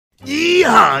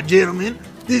Yeehaw, gentlemen!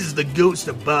 This is the ghost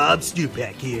of Bob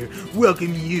Stupak here,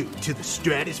 welcoming you to the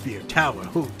Stratosphere Tower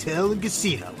Hotel and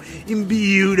Casino in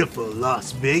beautiful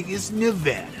Las Vegas,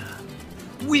 Nevada.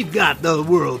 We've got the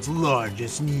world's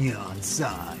largest neon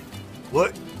sign.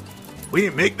 What? We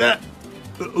didn't make that?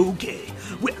 Okay.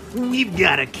 We've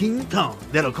got a King Kong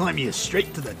that'll climb you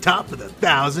straight to the top of the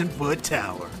 1,000-foot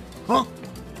tower. Huh?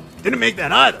 Didn't make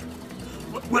that either.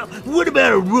 Well, what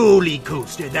about a roller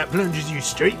coaster that plunges you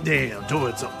straight down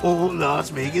towards the old Las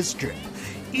Vegas Strip?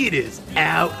 It is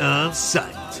out of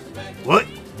sight. What?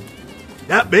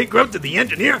 That bankrupted the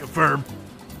engineering firm?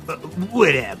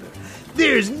 Whatever.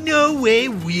 There's no way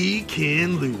we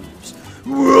can lose.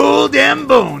 Roll them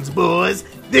bones, boys.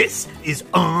 This is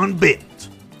Unbuilt.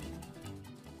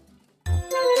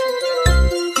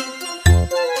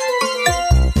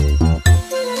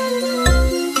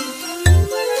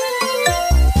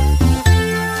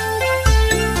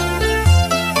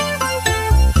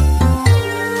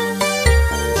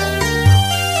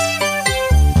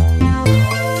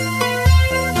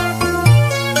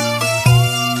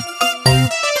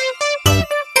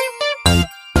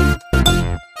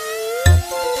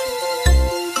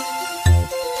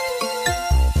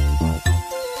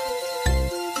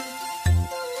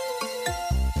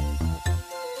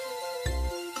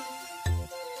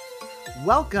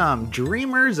 Welcome,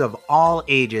 dreamers of all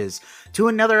ages, to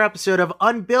another episode of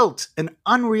Unbuilt, an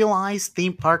unrealized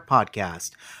theme park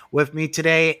podcast. With me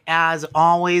today, as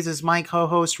always, is my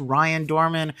co-host Ryan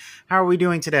Dorman. How are we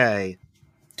doing today?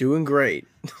 Doing great.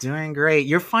 Doing great.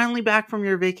 You're finally back from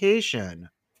your vacation.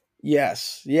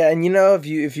 Yes. Yeah, and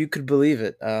if you could believe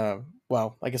it,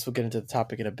 well, I guess we'll get into the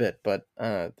topic in a bit, but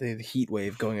the heat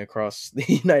wave going across the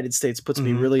United States puts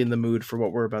me really in the mood for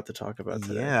what we're about to talk about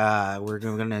today. Yeah, we're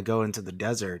going to go into the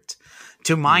desert,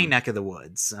 to my neck of the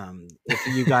woods. If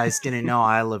you guys didn't know,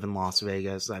 I live in Las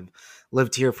Vegas. I've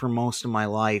lived here for most of my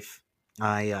life.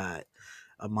 I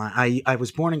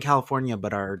was born in California,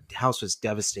 but our house was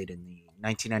devastated in the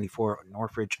 1994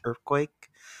 Northridge earthquake.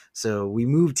 So we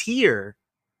moved here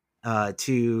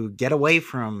to get away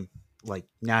from like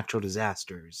natural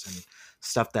disasters and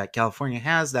stuff that California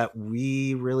has that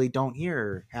we really don't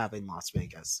have in Las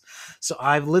Vegas. So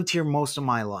I've lived here most of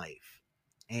my life,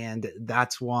 and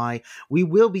that's why we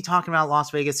will be talking about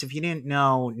Las Vegas. If you didn't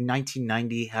know,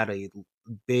 1990 had a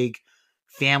big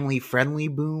family friendly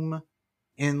boom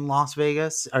in Las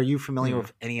Vegas. Are you familiar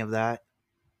with any of that?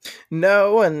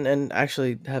 No, and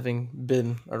actually having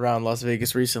been around Las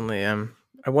Vegas recently,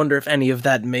 I wonder if any of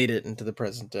that made it into the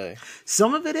present day.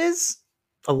 Some of it is.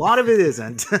 A lot of it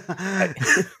isn't.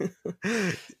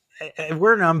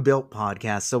 We're an Unbuilt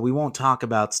podcast, so we won't talk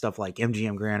about stuff like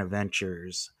MGM Grand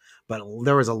Adventures. But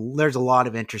there's a lot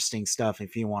of interesting stuff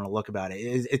if you want to look about it.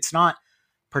 It's not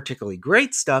particularly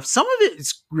great stuff. Some of it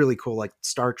is really cool, like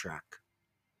Star Trek.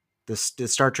 The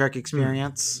Star Trek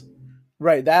experience.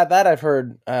 Right, that I've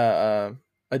heard a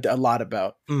lot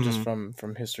about, just from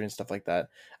history and stuff like that.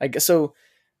 I guess so.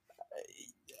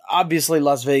 Obviously,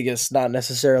 Las Vegas not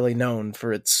necessarily known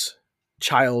for its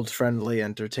child-friendly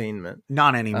entertainment.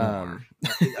 Not anymore.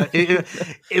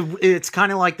 It's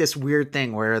kind of like this weird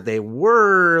thing where they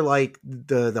were like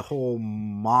the whole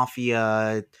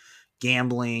mafia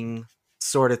gambling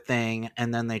sort of thing,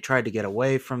 and then they tried to get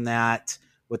away from that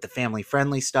with the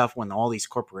family-friendly stuff when all these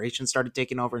corporations started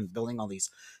taking over and building all these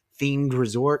themed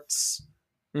resorts.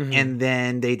 And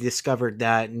then they discovered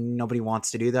that nobody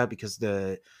wants to do that because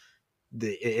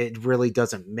it really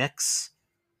doesn't mix.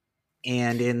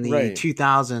 And in the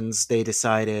 2000s, they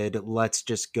decided, let's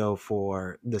just go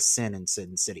for the Sin in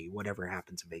Sin City. Whatever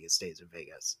happens in Vegas stays in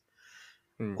Vegas.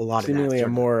 A lot seemingly a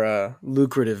more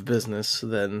lucrative business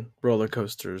than roller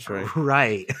coasters,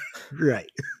 right?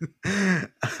 Right.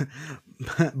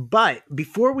 But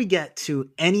before we get to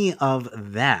any of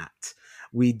that,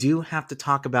 we do have to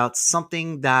talk about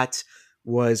something that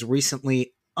was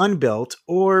recently unbuilt,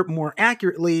 or more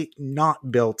accurately,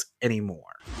 not built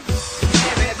anymore.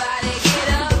 Everybody get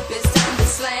up, it's time to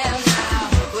slam now.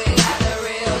 We got the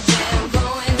real jam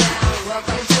going down.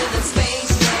 Welcome to the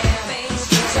Space Jam.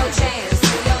 It's your chance, do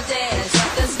your dance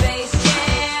at the Space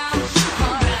Jam.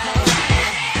 Alright.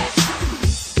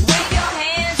 Wave your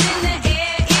hands in the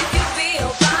air if you feel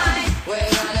fine.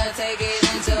 We're gonna take it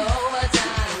into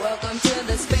overtime. Welcome to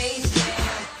the Space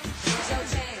Jam. It's your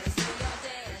chance, do your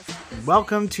dance.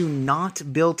 Welcome to Not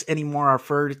Built Anymore, our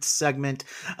first segment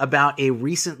about a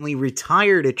recently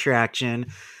retired attraction.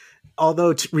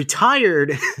 although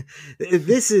retired,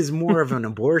 this is more of an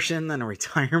abortion than a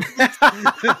retirement.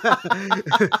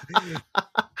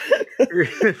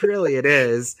 Really, it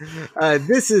is.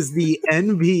 This is the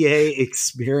NBA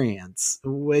experience,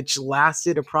 which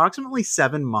lasted approximately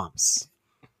 7 months.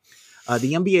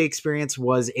 The NBA experience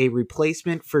was a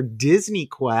replacement for Disney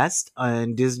Quest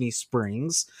and Disney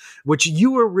Springs, which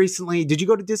you were recently. Did you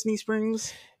go to Disney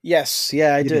Springs? Yes,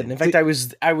 yeah, I You did. did. In fact, I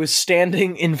was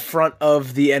standing in front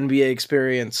of the NBA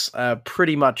experience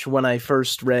pretty much when I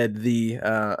first read the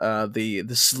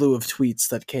slew of tweets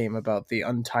that came about the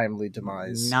untimely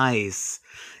demise. Nice.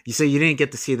 So you didn't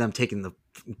get to see them taking the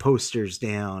posters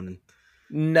down.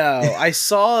 No, I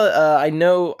saw.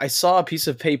 I saw a piece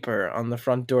of paper on the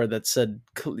front door that said,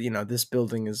 this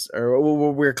building is, or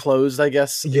we're closed. I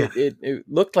guess. Yeah. It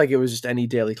looked like it was just any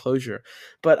daily closure,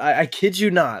 but I kid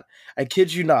you not. I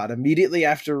kid you not. Immediately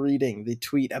after reading the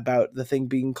tweet about the thing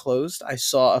being closed, I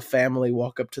saw a family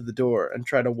walk up to the door and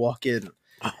try to walk in.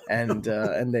 And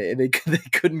they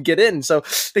couldn't get in, so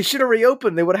they should have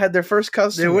reopened. They would have had their first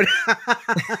customer. They would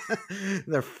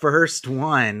their first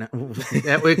one.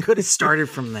 That we could have started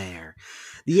from there.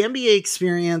 The NBA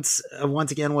experience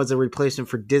once again was a replacement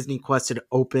for Disney Quest. It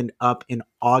opened up in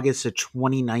August of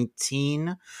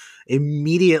 2019.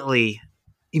 Immediately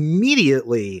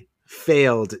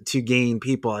failed to gain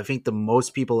people. I think the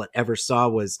most people it ever saw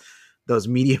was those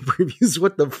media previews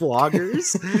with the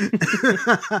vloggers.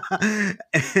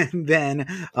 And then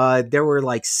there were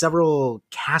like several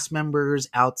cast members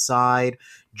outside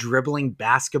dribbling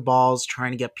basketballs,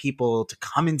 trying to get people to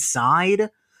come inside.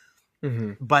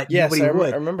 Mm-hmm. But yes, nobody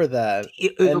would. I remember that.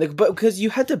 It- But because you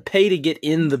had to pay to get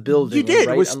in the building, you did.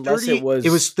 right? It was Unless 30.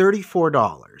 It was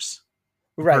 $34.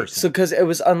 right. person. So because it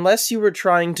was unless you were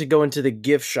trying to go into the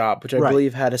gift shop, which I Right.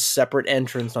 believe had a separate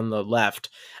entrance on the left,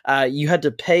 you had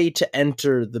to pay to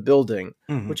enter the building,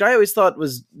 Mhm. which I always thought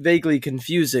was vaguely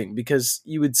confusing because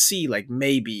you would see like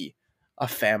maybe a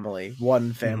family,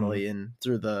 one family in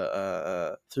through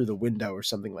the window or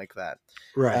something like that.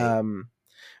 Right.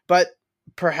 But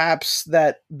perhaps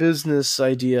that business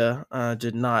idea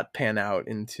did not pan out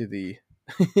into the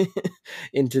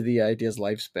into the idea's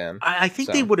lifespan. I think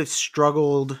So. they would have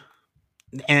struggled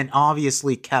and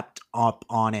obviously kept up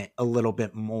on it a little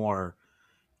bit more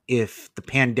if the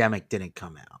pandemic didn't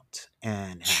come out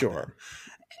and happen. Sure.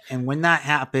 And when that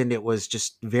happened, it was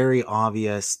just very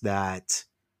obvious that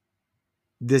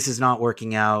this is not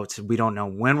working out. We don't know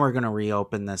when we're going to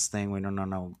reopen this thing. We don't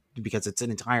know because it's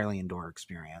an entirely indoor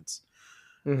experience.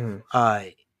 hmm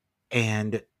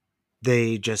And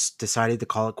they just decided to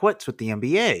call it quits with the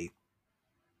NBA.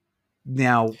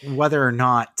 Now, whether or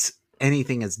not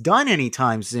anything is done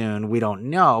anytime soon, we don't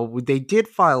know. They did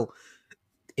file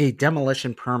a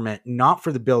demolition permit, not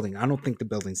for the building. I don't think the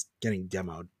building's getting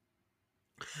demoed,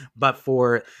 but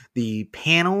for the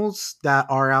panels that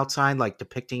are outside, like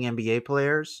depicting NBA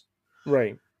players.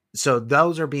 Right. So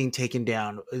those are being taken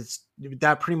down.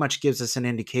 That pretty much gives us an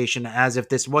indication, as if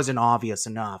this wasn't obvious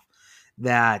enough,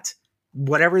 that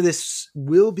whatever this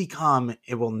will become,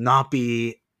 it will not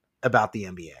be about the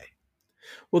NBA.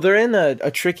 Well, they're in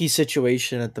a tricky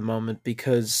situation at the moment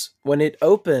because when it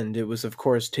opened, it was, of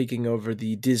course, taking over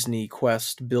the Disney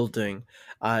Quest building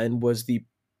and was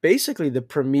basically the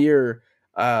premier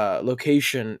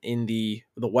location in the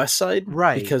West Side.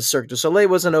 Right. Because Cirque du Soleil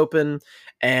wasn't open,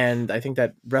 and I think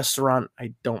that restaurant,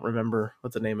 I don't remember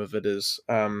what the name of it is,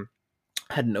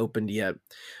 hadn't opened yet.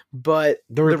 But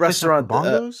the restaurant...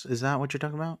 Bongos? Is that what you're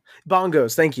talking about?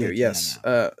 Bongos, thank you. Yeah,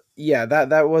 Yes.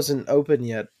 That wasn't open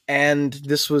yet. And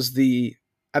this was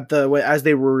as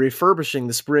they were refurbishing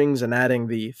the Springs and adding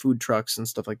the food trucks and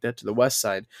stuff like that to the West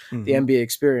Side, the NBA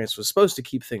experience was supposed to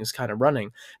keep things kind of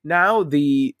running. Now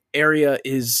the area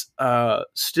is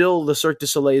still, the Cirque du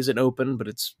Soleil isn't open, but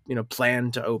it's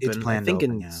planned to open. It's planned I think to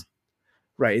open, yeah.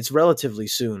 Right, it's relatively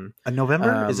soon.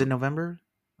 November? Is it November?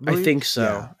 I think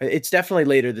so. Yeah. It's definitely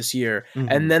later this year.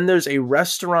 And then there's a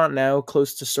restaurant now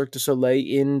close to Cirque du Soleil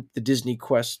in the Disney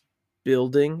Quest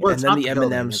building, Well, and then the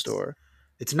M&M store.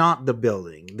 It's not the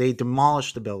building. They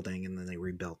demolished the building and then they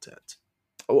rebuilt it.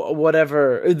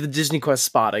 Whatever, the Disney Quest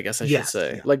spot, I guess I should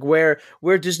say. Yeah. Like where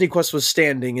Disney Quest was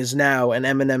standing is now an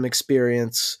M&M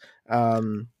experience.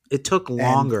 It took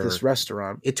longer. This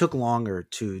restaurant. It took longer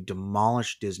to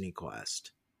demolish Disney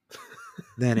Quest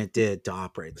than it did to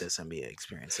operate this NBA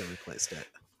experience. They replaced it.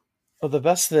 Well, the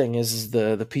best thing is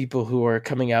the people who are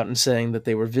coming out and saying that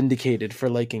they were vindicated for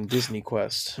liking Disney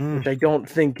Quest, which I don't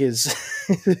think is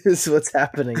is what's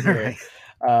happening here.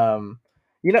 Right.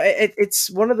 It's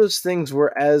one of those things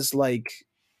where, as like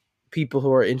people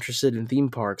who are interested in theme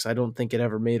parks, I don't think it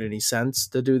ever made any sense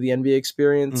to do the NBA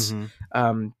experience.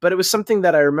 Mhm. But it was something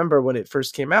that I remember when it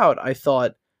first came out. I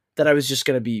thought that I was just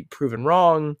going to be proven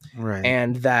wrong, Right.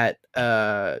 and that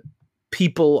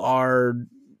people are,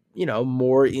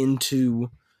 more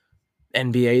into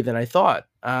NBA than I thought.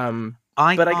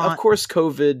 Of course,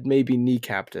 COVID maybe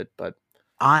kneecapped it, but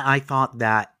I thought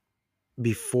that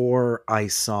before I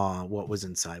saw what was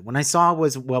inside. When I saw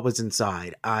what was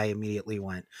inside, I immediately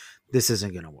went, "This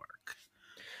isn't going to work."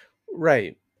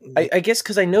 right. I guess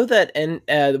because I know that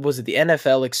was it the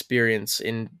NFL experience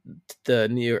in the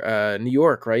New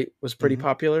York, right, was pretty Mhm.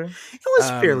 popular. It was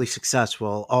fairly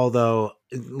successful, although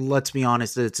let's be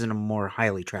honest, it's in a more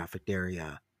highly trafficked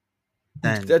area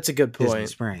than That's a good Disney point,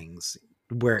 Springs,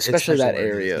 where especially that where it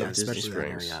is. area Yeah, of Disney especially that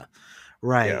Springs. area.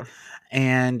 Right. Yeah.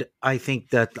 And I think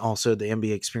that also the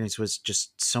NBA experience was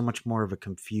just so much more of a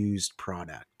confused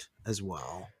product as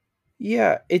well.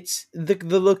 Yeah, it's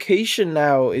the location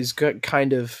now is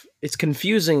kind of it's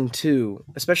confusing too,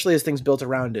 especially as things built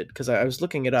around it. Because I was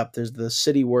looking it up. There's the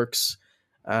City Works,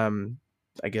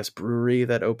 I guess brewery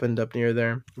that opened up near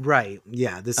there. Right.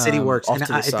 Yeah. The city works. Off And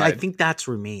to the I side. think that's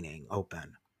remaining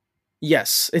open.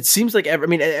 Yes, it seems like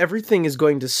everything is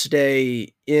going to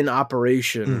stay in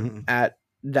operation Mhm. at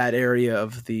that area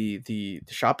of the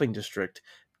shopping district.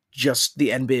 Just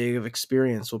the NBA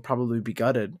experience will probably be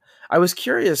gutted. I was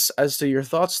curious as to your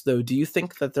thoughts, though. Do you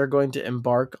think that they're going to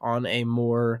embark on a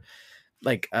more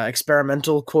like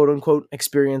experimental, quote unquote,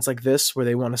 experience like this, where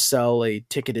they want to sell a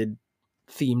ticketed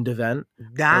themed event or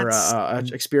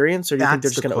That's experience, or do you think they're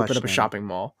that's just the going to open up a question. shopping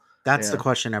mall? That's the Yeah,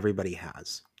 question everybody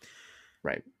has.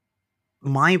 right.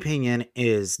 My opinion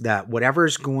is that whatever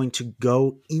is going to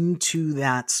go into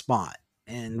that spot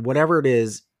and whatever it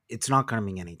is, it's not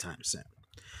coming anytime soon.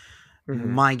 Mhm.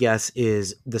 My guess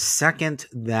is the second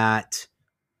that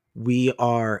we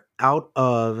are out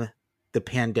of the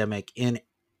pandemic in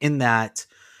that,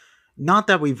 not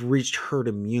that we've reached herd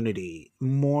immunity,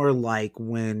 more like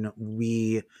when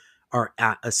we are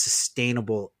at a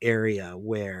sustainable area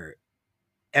where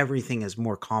everything is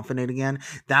more confident again,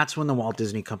 that's when the Walt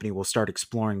Disney Company will start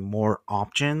exploring more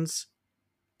options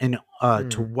and to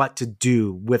Mm. what to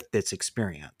do with this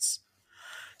experience.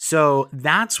 So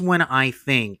that's when I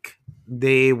think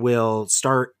they will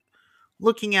start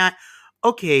looking at,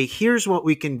 okay, here's what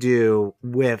we can do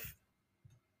with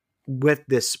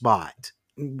this spot.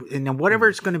 And then whatever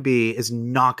it's going to be is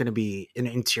not going to be an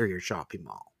interior shopping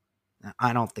mall.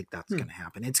 I don't think that's going to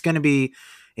happen. It's going to be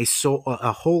a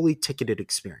wholly ticketed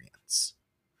experience.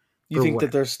 You For think that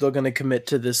what? they're still going to commit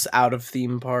to this out of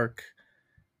theme park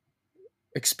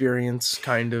experience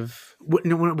kind of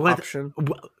option?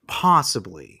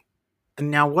 Possibly.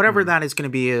 Now, whatever Mhm. that is going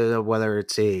to be, whether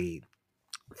it's a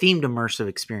themed immersive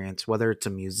experience, whether it's a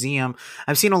museum,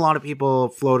 I've seen a lot of people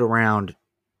float around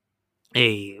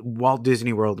a Walt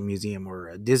Disney World museum or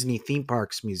a Disney theme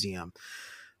parks museum,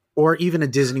 or even a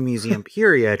Disney museum,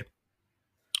 period,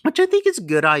 which I think is a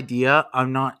good idea.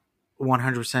 I'm not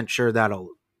 100% sure that'll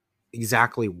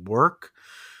exactly work.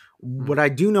 What I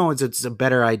do know is it's a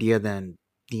better idea than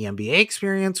the NBA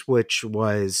experience, which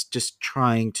was just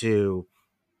trying to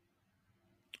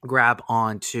grab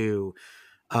onto.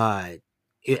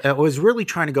 It was really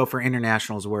trying to go for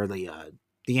internationals, where the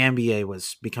NBA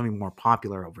was becoming more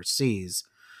popular overseas,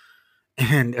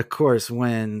 and of course,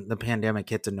 when the pandemic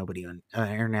hits and nobody on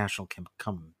international can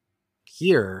come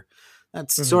here,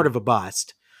 that's sort Mhm. of a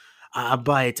bust.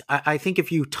 But I think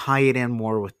if you tie it in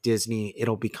more with Disney,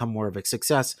 it'll become more of a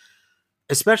success,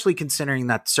 especially considering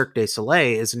that Cirque du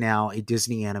Soleil is now a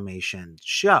Disney animation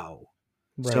show.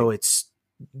 So Right. it's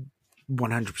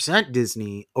 100%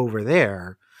 Disney over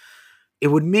there. It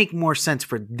would make more sense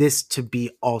for this to be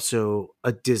also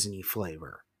a Disney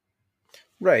flavor.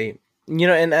 Right.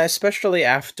 And especially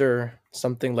after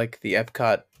something like the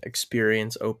Epcot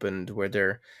experience opened, where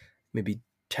they're maybe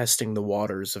testing the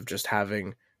waters of just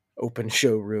having open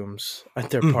showrooms at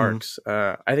their Mhm. parks.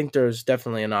 I think there's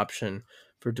definitely an option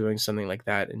for doing something like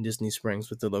that in Disney Springs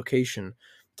with the location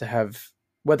to have,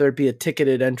 whether it be a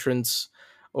ticketed entrance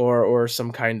or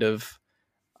some kind of,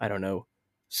 I don't know,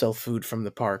 sell food from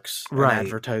the parks and Right.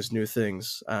 advertise new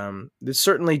things. It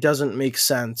certainly doesn't make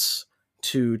sense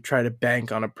to try to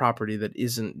bank on a property that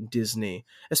isn't Disney,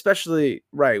 especially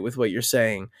right with what you're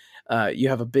saying. You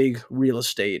have a big real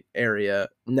estate area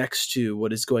next to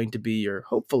what is going to be your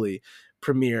hopefully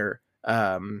premier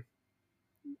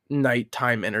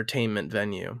nighttime entertainment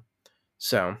venue.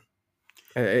 So,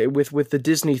 with the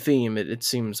Disney theme, it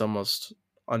seems almost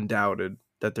undoubted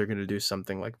that they're going to do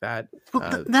something like that. Well,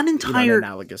 An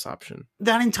analogous option.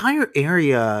 that entire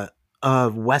area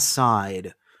of West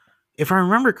Side if I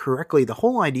remember correctly, the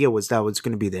whole idea was that was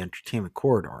going to be the entertainment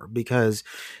corridor, because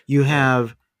you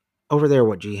have over there,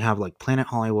 what do you have, like Planet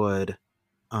Hollywood,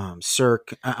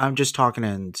 Cirque. I'm just talking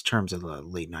in terms of the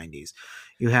late 90s.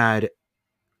 You had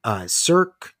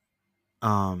Cirque,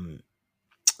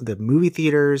 the movie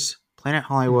theaters, Planet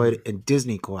Hollywood, and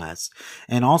Disney Quest.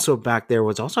 And also back there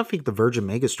was also, I think the Virgin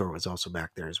Megastore was also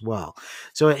back there as well.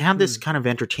 So it had this kind of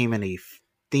entertainment-y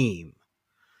theme.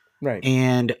 Right.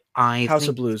 And House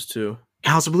of Blues too.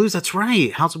 House of Blues, that's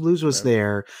right. House of Blues was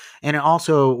there. And it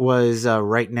also was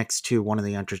right next to one of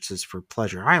the entrances for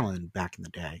Pleasure Island back in the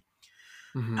day.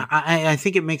 Mm-hmm. I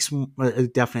think it makes a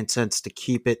definite sense to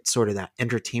keep it sort of that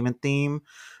entertainment theme,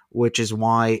 which is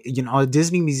why, a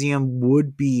Disney museum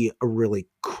would be a really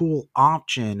cool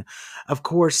option. Of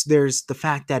course, there's the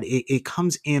fact that it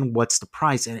comes in what's the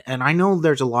price. And I know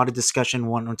there's a lot of discussion.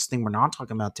 One thing we're not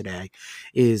talking about today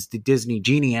is the Disney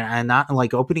Genie. And not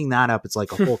like opening that up, it's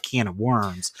like a whole can of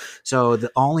worms. So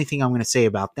the only thing I'm going to say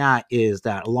about that is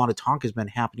that a lot of talk has been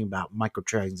happening about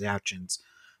microtransactions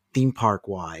theme park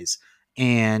wise.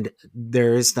 And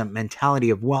there is the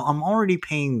mentality of, well, I'm already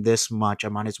paying this much, I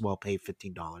might as well pay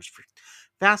 $15 for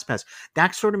FastPass.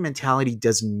 That sort of mentality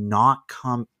does not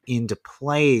come into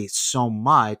play so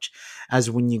much as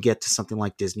when you get to something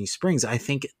like Disney Springs. I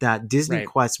think that Disney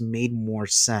Quest made more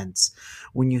sense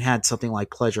when you had something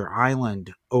like Pleasure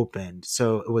Island opened.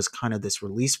 So it was kind of this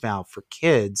release valve for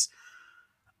kids.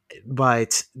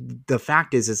 But the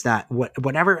fact is that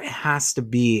whatever it has to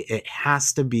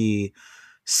be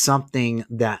something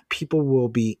that people will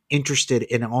be interested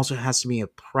in. It also has to be a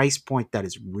price point that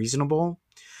is reasonable.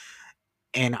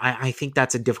 And I think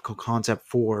that's a difficult concept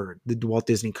for the Walt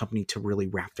Disney Company to really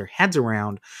wrap their heads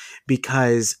around,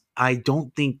 because I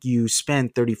don't think you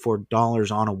spend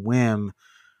 $34 on a whim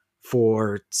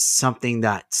for something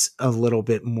that's a little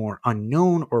bit more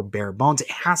unknown or bare bones. It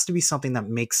has to be something that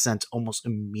makes sense almost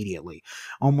immediately,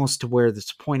 almost to where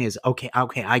this point is, okay,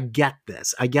 I get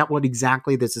this. I get what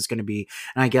exactly this is going to be,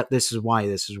 and I get this is why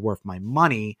this is worth my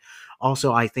money.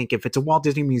 Also, I think if it's a Walt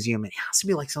Disney Museum, it has to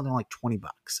be like something like $20.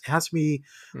 It has to be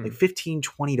like $15,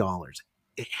 $20.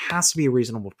 It has to be a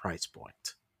reasonable price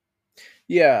point.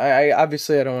 Yeah, I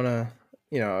obviously I don't want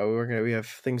to, we have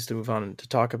things to move on and to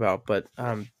talk about, but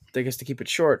I guess to keep it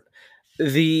short,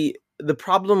 the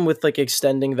problem with like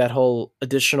extending that whole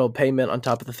additional payment on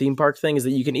top of the theme park thing is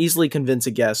that you can easily convince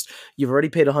a guest, you've already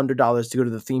paid $100 to go to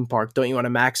the theme park. Don't you want to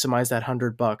maximize that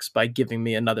 $100 by giving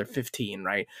me another 15,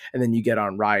 right? And then you get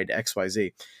on ride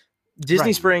XYZ.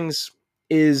 Disney Springs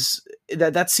is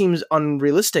that seems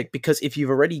unrealistic, because if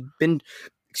you've already been,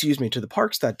 to the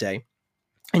parks that day,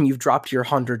 and you've dropped your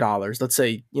 $100, let's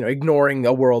say, ignoring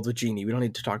A World with Genie, we don't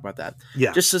need to talk about that.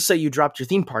 Yeah. Just to say you dropped your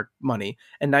theme park money,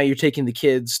 and now you're taking the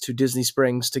kids to Disney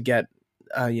Springs to get,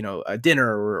 a dinner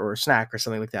or a snack or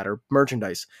something like that, or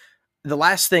merchandise. The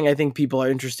last thing I think people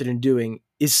are interested in doing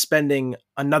is spending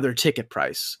another ticket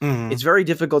price. Mm-hmm. It's very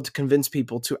difficult to convince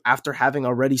people to, after having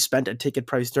already spent a ticket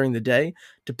price during the day,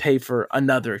 to pay for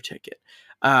another ticket.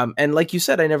 And like you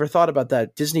said, I never thought about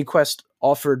that. Disney Quest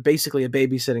offered basically a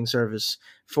babysitting service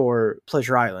for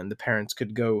Pleasure Island. The parents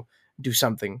could go do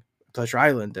something at Pleasure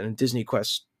Island, and Disney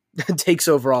Quest takes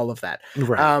over all of that.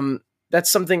 Right.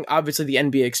 That's something obviously the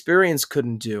NBA Experience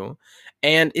couldn't do.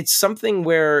 And it's something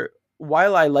where,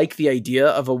 while I like the idea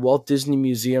of a Walt Disney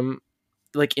Museum,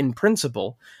 like in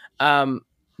principle,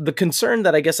 the concern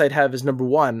that I guess I'd have is, number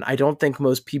one, I don't think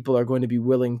most people are going to be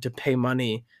willing to pay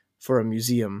money for a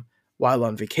museum while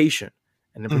on vacation.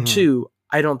 And number two,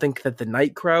 I don't think that the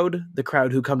night crowd, the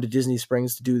crowd who come to Disney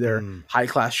Springs to do their high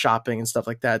class shopping and stuff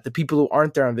like that, the people who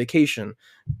aren't there on vacation,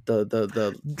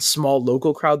 the small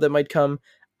local crowd that might come,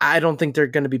 I don't think they're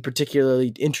going to be particularly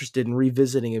interested in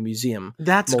revisiting a museum.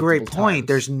 That's a great point.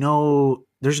 There's no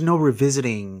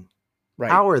revisiting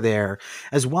power there,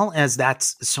 as well as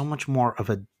that's so much more of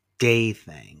a day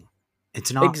thing.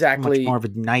 It's not much more of a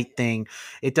night thing.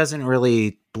 It doesn't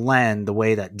really blend the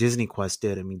way that Disney Quest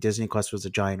did. I mean, Disney Quest was a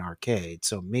giant arcade,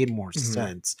 so it made more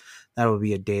sense that would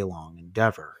be a day-long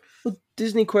endeavor. Well,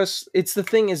 Disney Quest, it's the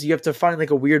thing is you have to find like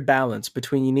a weird balance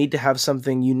between, you need to have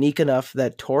something unique enough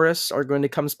that tourists are going to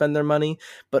come spend their money,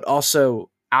 but also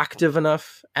active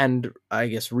enough and I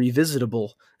guess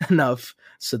revisitable enough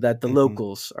so that the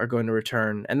locals are going to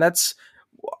return. And that's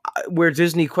where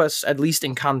Disney Quest, at least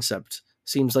in concept,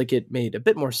 seems like it made a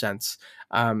bit more sense.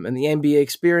 And the NBA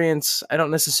Experience, I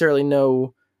don't necessarily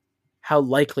know how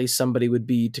likely somebody would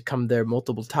be to come there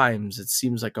multiple times. It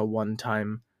seems like a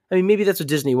one-time. I mean, maybe that's what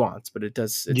Disney wants, but it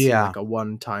seem like a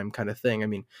one-time kind of thing. I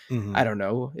mean, I don't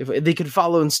know if they could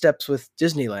follow in steps with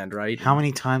Disneyland, right? How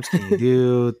many times can you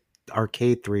do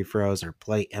arcade three throws or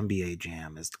play NBA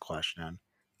Jam is the question.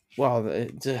 Well,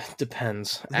 it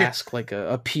depends. Yeah. Ask like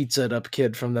a pizzaed up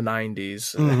kid from the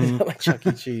 90s, Mhm. like Chuck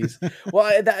E. Cheese.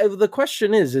 Well, the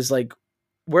question is like,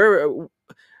 where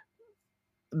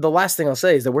the last thing I'll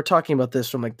say is that we're talking about this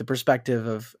from like the perspective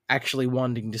of actually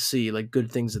wanting to see like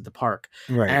good things at the park.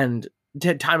 Right. And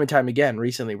time and time again,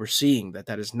 recently, we're seeing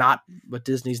that is not what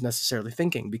Disney's necessarily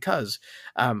thinking, because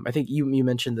I think you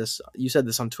mentioned this, you said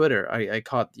this on Twitter. I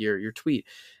caught your tweet.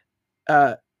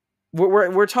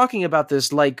 We're talking about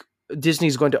this like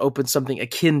Disney's going to open something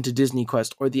akin to Disney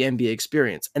Quest or the NBA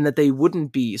Experience, and that they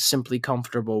wouldn't be simply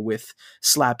comfortable with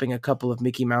slapping a couple of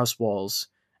Mickey Mouse walls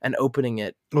and opening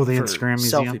it Oh, the for Instagram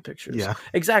museum? selfie pictures. Yeah.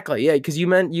 Exactly. Yeah, because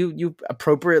you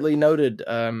appropriately noted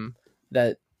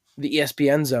that the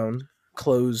ESPN zone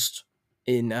closed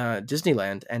in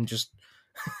Disneyland, and just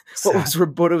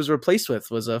what it was replaced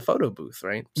with was a photo booth,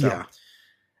 right? So,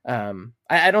 Yeah.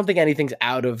 I don't think anything's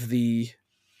out of the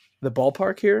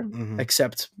ballpark here, Mhm.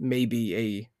 except maybe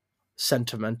a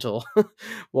sentimental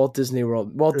Walt Disney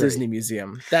Right. Disney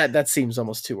Museum. That seems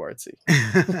almost too artsy.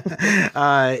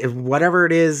 If whatever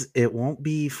it is, it won't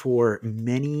be for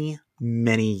many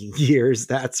years,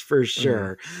 that's for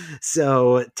sure.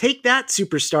 So take that,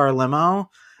 superstar limo.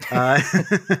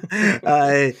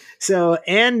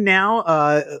 And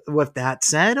now with that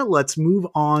said, let's move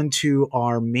on to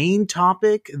our main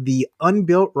topic, the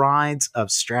unbuilt rides of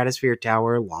Stratosphere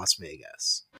Tower, Las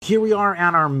Vegas. Here we are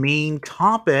at our main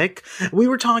topic. We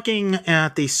were talking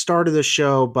at the start of the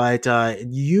show, but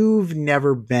you've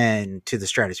never been to the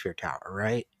Stratosphere Tower,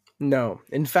 right? No,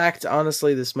 in fact,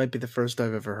 honestly, this might be the first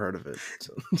I've ever heard of it.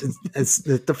 So. It's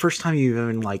the first time you've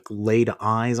even like laid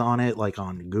eyes on it, like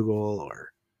on Google or.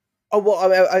 Oh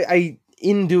well, I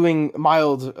in doing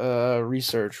mild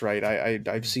research, right?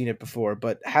 I've seen it before,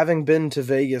 but having been to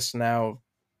Vegas now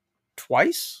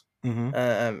twice, Mhm.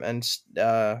 and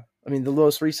I mean the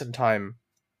most recent time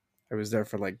I was there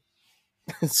for like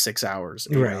 6 hours,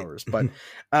 8 Right. hours, but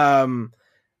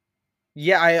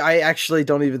yeah, I actually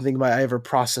don't even think I ever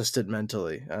processed it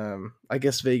mentally. I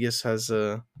guess Vegas has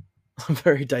a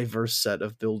very diverse set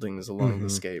of buildings along the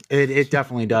Mhm. scape. It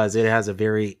definitely does. It has a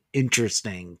very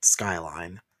interesting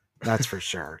skyline. That's for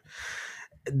sure.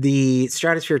 The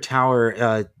Stratosphere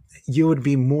Tower, you would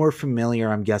be more familiar,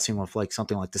 I'm guessing, with like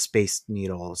something like the Space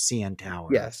Needle CN Tower.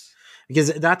 Yes.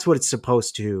 Because that's what it's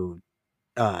supposed to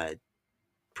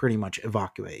pretty much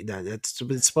evacuate. It's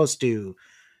supposed to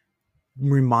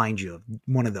remind you of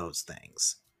one of those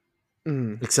things.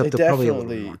 Except It they're probably a little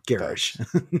definitely more garish.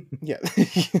 Yeah.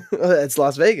 It's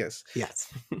Las Vegas.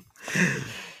 Yes.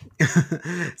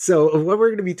 So what we're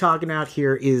going to be talking about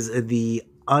here is the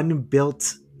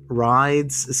unbuilt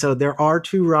rides. So there are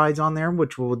 2 rides on there,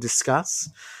 which we'll discuss,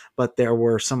 but there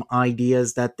were some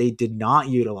ideas that they did not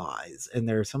utilize, and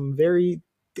there are some very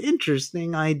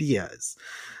interesting ideas.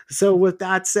 So with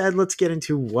that said, let's get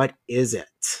into what is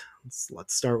it.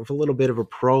 Let's start with a little bit of a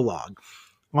prologue.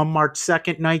 On March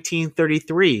 2nd,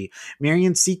 1933,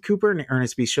 Marion C. Cooper and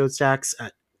Ernest B. Shostak's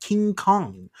King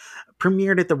Kong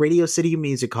premiered at the Radio City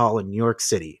Music Hall in New York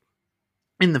City.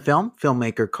 In the film,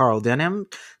 filmmaker Carl Denham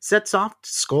sets off to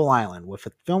Skull Island with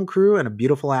a film crew and a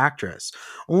beautiful actress,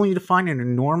 only to find an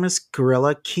enormous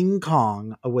gorilla King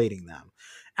Kong awaiting them.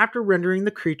 After rendering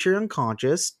the creature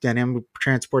unconscious, Denham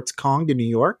transports Kong to New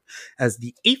York as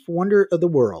the 8th wonder of the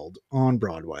world on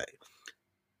Broadway.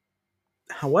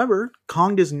 However,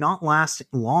 Kong does not last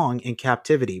long in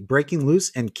captivity, breaking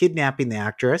loose and kidnapping the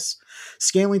actress,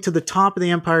 scaling to the top of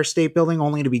the Empire State Building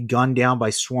only to be gunned down by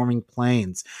swarming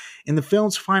planes. In the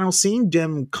film's final scene,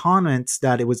 Dim comments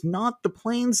that it was not the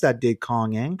planes that did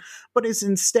Konging, but is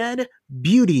instead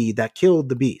beauty that killed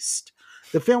the beast.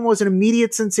 The film was an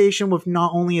immediate sensation with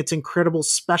not only its incredible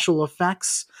special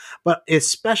effects, but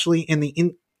especially in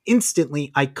the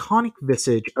instantly iconic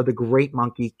visage of the great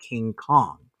monkey King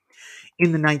Kong.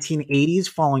 In the 1980s,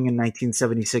 following a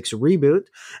 1976 reboot,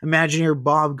 Imagineer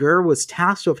Bob Gurr was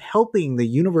tasked with helping the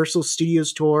Universal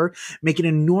Studios tour make an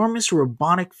enormous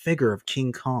robotic figure of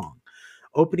King Kong.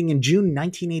 Opening in June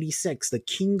 1986, the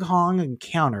King Kong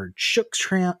encounter shook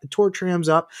tour trams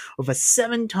up with a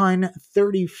 7-ton,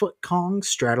 30-foot Kong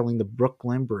straddling the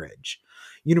Brooklyn Bridge.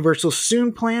 Universal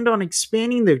soon planned on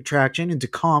expanding the attraction into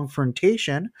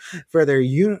Confrontation for their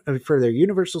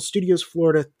Universal Studios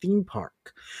Florida theme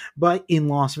park. But in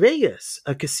Las Vegas,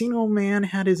 a casino man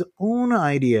had his own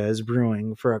ideas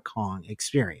brewing for a Kong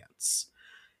experience.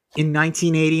 In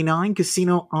 1989,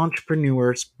 casino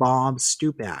entrepreneur Bob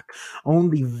Stupak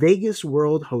owned the Vegas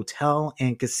World Hotel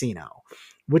and Casino,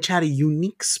 which had a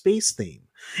unique space theme.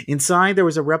 Inside, there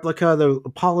was a replica of the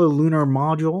Apollo lunar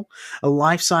module, a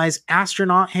life-size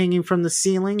astronaut hanging from the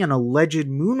ceiling, and alleged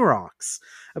moon rocks,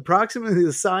 approximately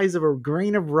the size of a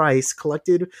grain of rice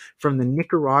collected from the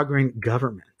Nicaraguan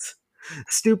government.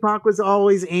 Stupak was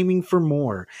always aiming for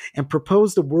more and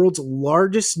proposed the world's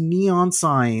largest neon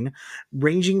sign,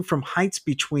 ranging from heights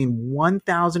between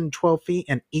 1,012 feet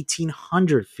and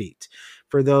 1,800 feet.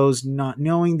 For those not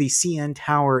knowing, the CN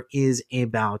Tower is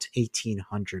about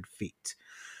 1,800 feet.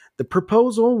 The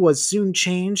proposal was soon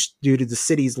changed due to the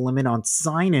city's limit on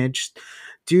signage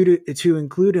to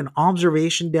include an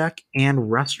observation deck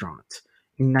and restaurant.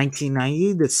 In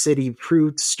 1990, the city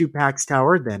approved Stupak's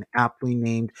Tower, then aptly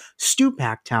named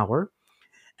Stupak Tower,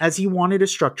 as he wanted a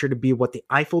structure to be what the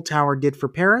Eiffel Tower did for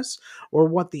Paris or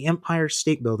what the Empire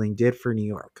State Building did for New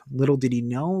York. Little did he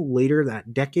know, later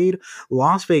that decade,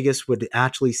 Las Vegas would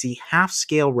actually see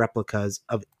half-scale replicas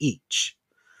of each.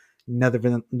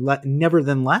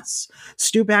 Nevertheless,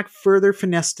 Stupak further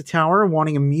finessed the tower,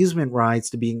 wanting amusement rides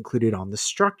to be included on the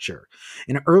structure.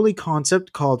 An early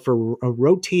concept called for a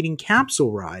rotating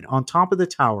capsule ride on top of the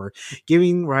tower,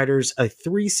 giving riders a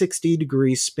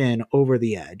 360-degree spin over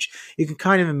the edge. You can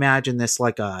kind of imagine this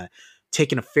like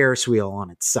taking a Ferris wheel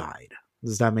on its side.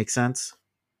 Does that make sense?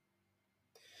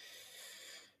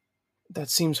 That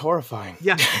seems horrifying.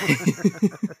 Yeah.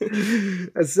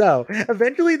 So,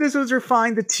 eventually this was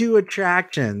refined to two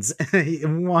attractions.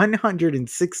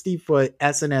 160-foot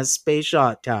SNS Space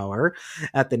Yacht Tower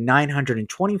at the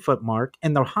 920-foot mark,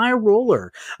 and the High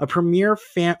Roller, a premier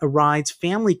rides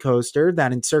family coaster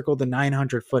that encircled the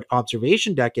 900-foot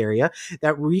observation deck area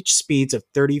that reached speeds of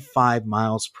 35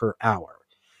 miles per hour.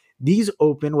 These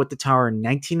opened with the tower in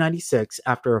 1996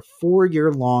 after a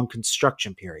 4-year-long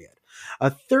construction period.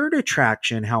 A third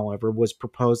attraction, however, was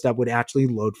proposed that would actually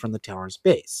load from the tower's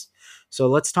base. So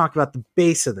let's talk about the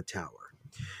base of the tower.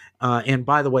 And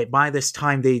by the way, by this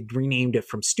time, they renamed it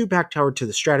from Stupak Tower to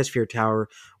the Stratosphere Tower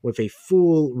with a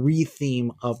full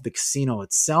retheme of the casino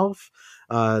itself.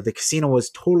 The casino was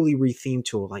totally rethemed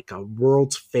to like a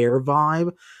World's Fair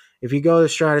vibe. If you go to the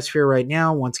Stratosphere right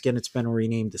now, once again, it's been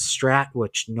renamed the Strat,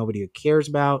 which nobody cares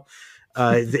about.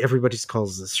 Everybody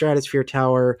calls it the Stratosphere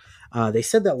Tower. They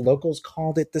said that locals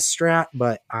called it the Strat,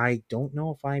 but I don't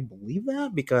know if I believe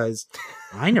that because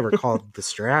I never called it the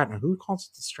Strat. Who calls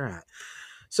it the Strat?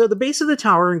 So the base of the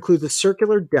tower includes a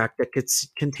circular deck that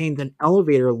contains an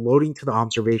elevator loading to the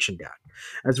observation deck,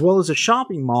 as well as a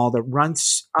shopping mall that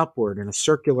runs upward in a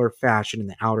circular fashion in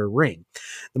the outer ring.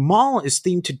 The mall is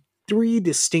themed to 3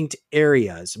 distinct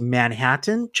areas: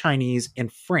 Manhattan, Chinese,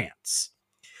 and France.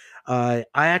 I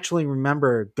actually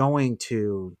remember going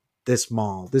to this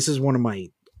mall. This is one of my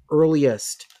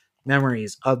earliest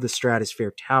memories of the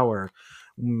Stratosphere Tower.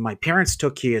 My parents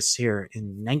took us here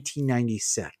in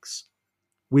 1996.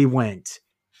 We went,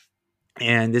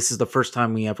 and this is the first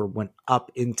time we ever went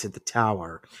up into the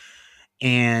tower.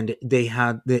 And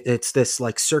it's this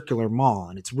like circular mall,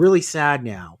 and it's really sad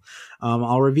now.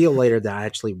 I'll reveal later that I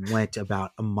actually went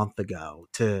about a month ago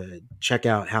to check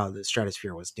out how the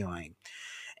Stratosphere was doing.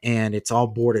 And it's all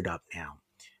boarded up now,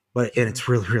 and it's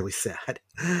really, really sad.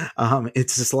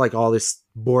 It's just like all this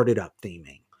boarded up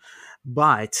theming.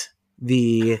 But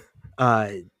one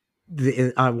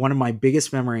of my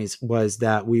biggest memories was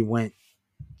that we went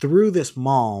through this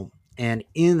mall, and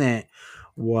in it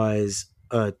was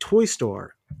a toy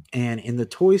store. And in the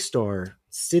toy store,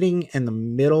 sitting in the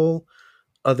middle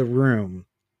of the room,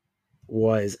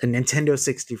 was a Nintendo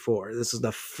 64. This was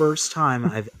the first time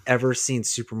I've ever seen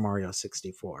Super Mario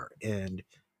 64, and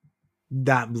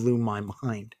that blew my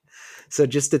mind. So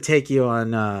just to take you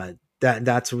on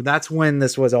that's when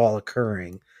this was all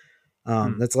occurring.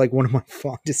 That's like one of my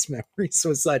fondest memories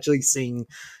was actually seeing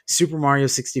Super Mario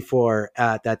 64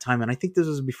 at that time, and I think this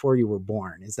was before you were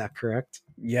born. Is that correct?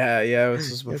 Yeah, this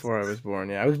was before I was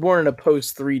born. Yeah, I was born in a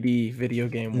post 3D video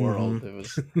game world. It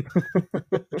was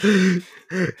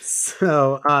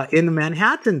So in the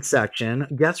Manhattan section,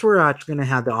 guests were actually going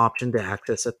to have the option to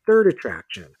access a third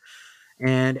attraction.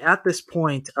 And at this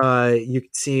point, you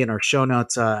can see in our show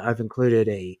notes, I've included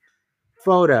a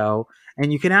photo,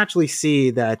 and you can actually see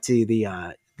that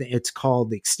it's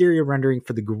called the exterior rendering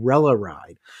for the Gorilla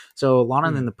Ride. So a lot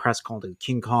of them in the press called it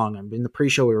King Kong. And in the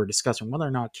pre-show, we were discussing whether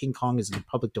or not King Kong is in the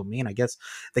public domain. I guess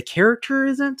the character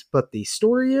isn't, but the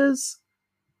story is.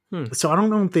 So I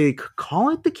don't know if they could call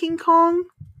it the King Kong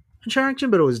attraction,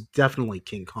 but it was definitely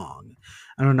King Kong.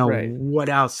 I don't know what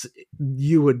else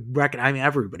you would reckon. I mean,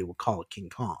 everybody would call it King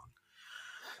Kong.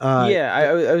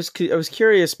 I was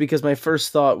curious because my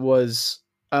first thought was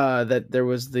that there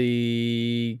was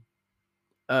the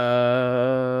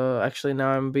actually now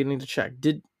I'm beginning to check.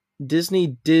 Did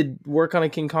Disney did work on a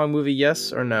King Kong movie,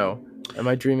 yes or no? Am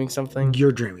I dreaming something?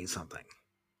 You're dreaming something.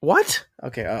 What?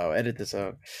 Okay, edit this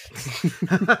out.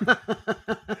 I-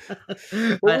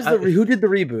 Who did the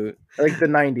reboot? Like the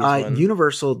 90s one.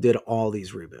 Universal did all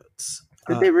these reboots.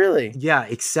 Did they really? Yeah,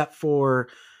 except for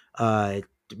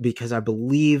because I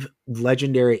believe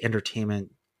Legendary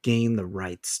Entertainment gained the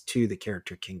rights to the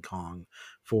character King Kong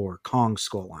for Kong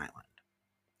Skull Island.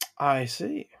 I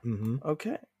see. Mm-hmm.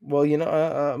 Okay. Well,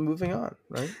 moving on,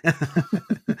 right?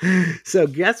 So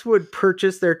guests would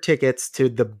purchase their tickets to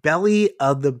the Belly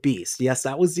of the Beast. Yes,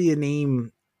 that was the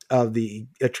name of the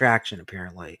attraction,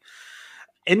 apparently.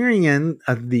 Entering in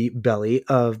the belly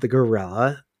of the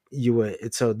gorilla, you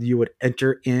would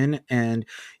enter in and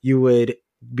you would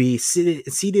be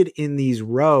seated in these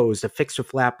rows affixed with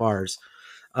flat bars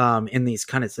in these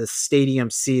kind of stadium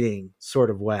seating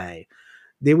sort of way.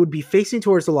 They would be facing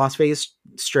towards the Las Vegas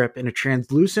Strip in a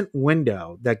translucent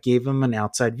window that gave them an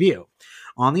outside view.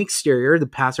 On the exterior, the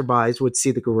passerbys would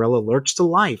see the gorilla lurch to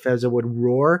life as it would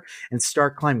roar and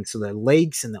start climbing. So the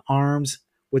legs and the arms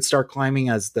would start climbing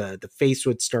as the face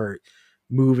would start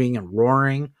moving and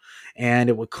roaring. And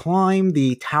it would climb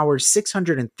the tower's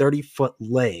 630-foot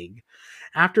leg.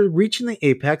 After reaching the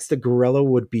apex, the gorilla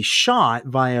would be shot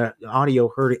via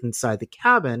audio heard inside the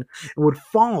cabin and would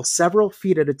fall several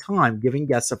feet at a time, giving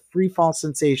guests a free fall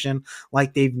sensation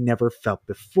like they've never felt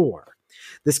before.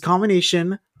 This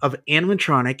combination of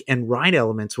animatronic and ride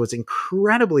elements was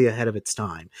incredibly ahead of its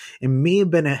time and may have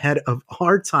been ahead of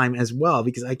our time as well,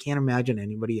 because I can't imagine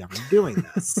anybody ever doing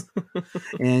this.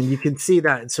 And you can see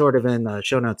that sort of in the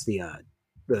show notes,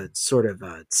 the sort of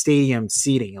stadium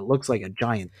seating. It looks like a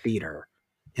giant theater.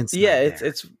 Yeah,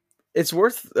 it's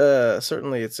worth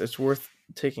certainly it's worth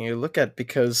taking a look at,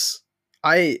 because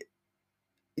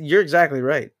you're exactly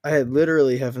right. I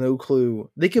literally have no clue.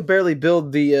 They could barely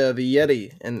build the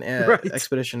Yeti in Right.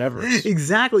 Expedition Everest.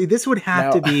 Exactly. This would have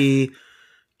Now- to be,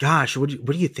 gosh, what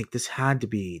do you think? This had to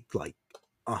be like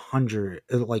 100,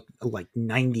 like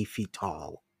 90 feet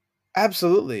tall.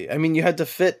 Absolutely. I mean, you had to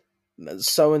fit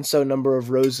so and so number of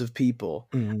rows of people.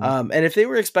 Mhm. And if they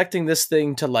were expecting this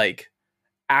thing to like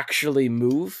actually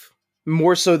move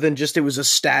more so than just it was a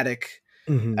static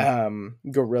Mhm.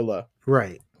 gorilla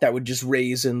Right. that would just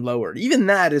raise and lower, even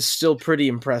that is still pretty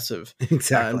impressive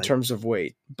Exactly. in terms of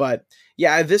weight. But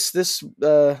yeah, this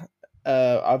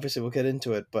obviously we'll get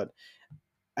into it, but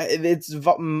it's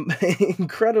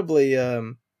incredibly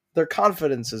their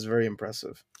confidence is very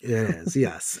impressive. It is,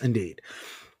 yes, indeed.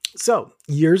 So,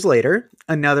 years later,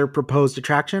 another proposed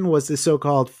attraction was the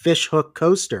so-called Fish Hook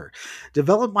Coaster.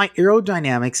 Developed by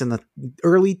Aerodynamics in the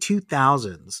early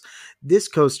 2000s, this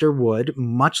coaster would,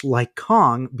 much like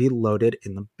Kong, be loaded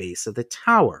in the base of the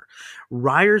tower.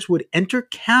 Riders would enter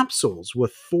capsules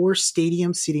with 4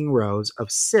 stadium seating rows of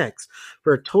 6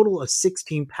 for a total of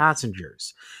 16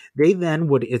 passengers. They then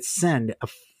would ascend a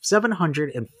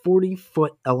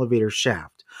 740-foot elevator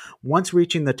shaft. Once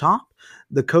reaching the top,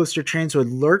 the coaster trains would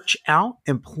lurch out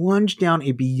and plunge down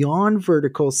a beyond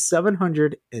vertical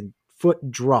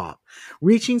 700-foot drop,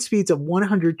 reaching speeds of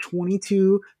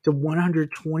 122 to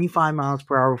 125 miles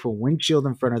per hour with a windshield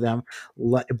in front of them,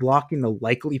 blocking the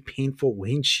likely painful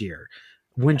wind shear.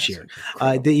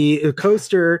 The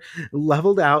coaster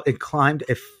leveled out and climbed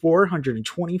a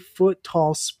 420-foot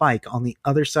tall spike on the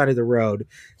other side of the road,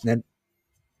 and then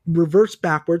reversed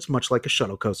backwards, much like a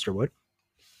shuttle coaster would.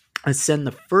 Ascend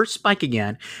the first spike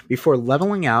again before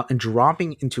leveling out and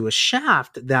dropping into a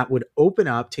shaft that would open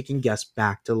up, taking guests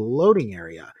back to the loading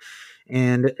area.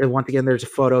 And once again, there's a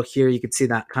photo here. You can see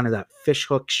that kind of that fish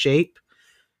hook shape.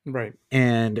 Right.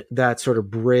 And that sort of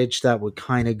bridge that would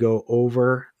kind of go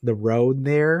over the road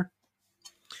there.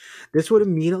 This would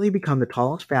immediately become the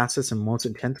tallest, fastest, and most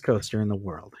intense coaster in the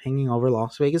world, hanging over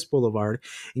Las Vegas Boulevard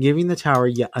and giving the tower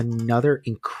yet another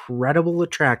incredible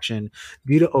attraction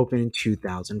due to open in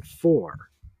 2004.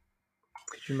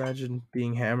 Could you imagine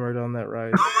being hammered on that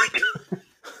ride? Oh my god!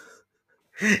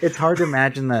 It's hard to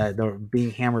imagine the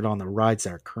being hammered on the rides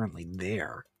that are currently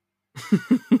there.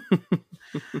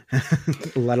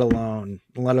 let alone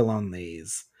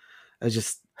these.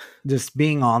 Just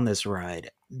being on this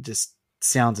ride just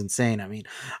sounds insane. I mean,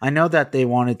 I know that they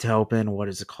wanted to open, what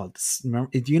is it called?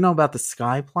 Do you know about the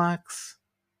Skyplex?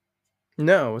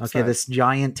 No. What's that? This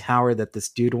giant tower that this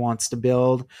dude wants to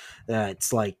build.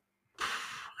 It's like,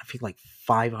 I think like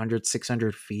 500,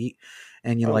 600 feet.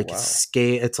 And you Oh, wow.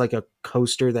 scale. It's like a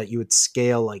coaster that you would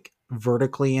scale like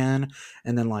vertically in,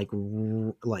 and then like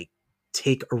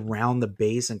take around the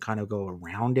base and kind of go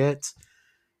around it.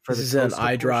 This is an coastal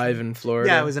iDrive portion. in Florida.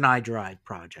 Yeah, it was an iDrive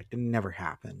project. It never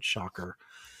happened. Shocker.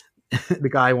 the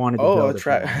guy wanted to Oh, build it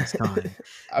for the longest time. And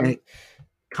I'm, it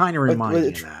kind of but reminds me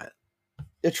of that.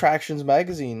 Attractions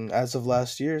Magazine, as of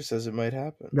last year, says it might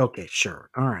happen. Okay, sure.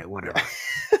 All right, whatever.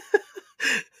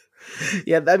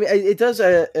 Yeah, I mean, it does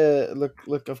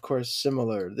look, of course,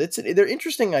 similar. They're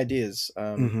interesting ideas.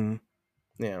 Hmm.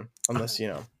 Yeah, unless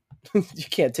you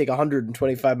can't take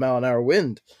 125-mile-an-hour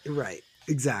wind. Right,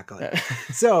 exactly.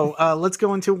 So let's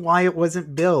go into why it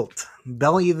wasn't built.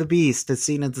 Belly of the Beast, as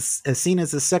seen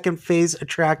as the second phase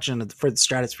attraction for the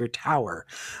Stratosphere Tower,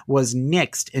 was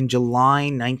nixed in July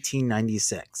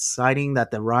 1996, citing that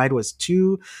the ride was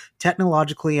too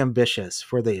technologically ambitious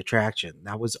for the attraction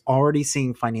that was already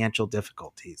seeing financial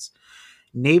difficulties.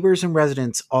 Neighbors and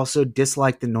residents also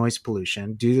disliked the noise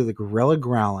pollution due to the gorilla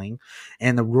growling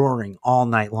and the roaring all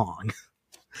night long.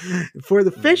 For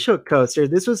the Fishhook coaster,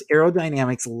 this was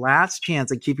Aerodynamics' last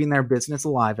chance at keeping their business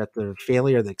alive after the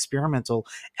failure of the experimental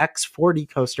X4D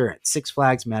coaster at Six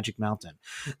Flags Magic Mountain.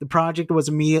 The project was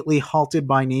immediately hated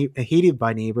by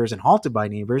neighbors, and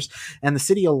the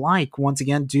city alike, once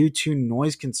again due to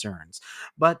noise concerns.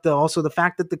 But also the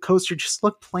fact that the coaster just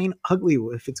looked plain ugly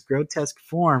with its grotesque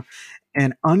form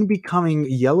and unbecoming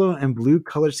yellow and blue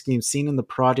color scheme seen in the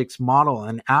project's model,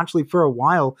 and actually for a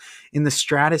while in the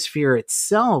Stratosphere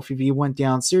itself, if you went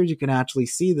downstairs you can actually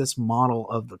see this model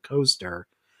of the coaster,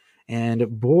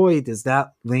 and boy does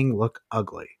that thing look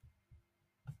ugly.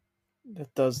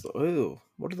 That does. Ooh,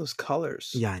 what are those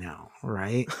colors? Yeah, I know,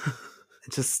 right?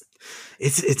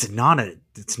 it's not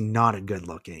a good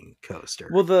looking coaster.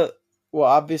 Well,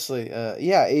 obviously,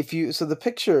 yeah. The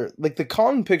picture, like the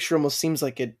Kong picture, almost seems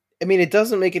like it. I mean, it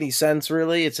doesn't make any sense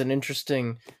really. It's an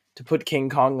interesting to put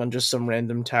King Kong on just some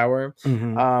random tower.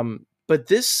 Mhm. But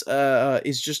this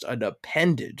is just an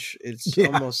appendage. It's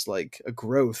almost like a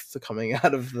growth coming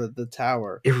out of the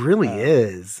tower. It really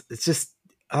is. It's just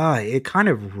it kind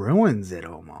of ruins it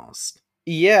almost.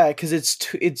 Yeah, because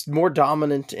it's more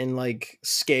dominant in like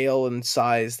scale and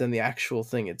size than the actual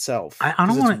thing itself. I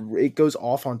don't want it goes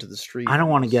off onto the street. I don't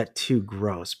want to get too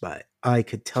gross, but I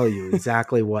could tell you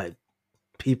exactly what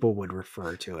people would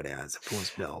refer to it as if it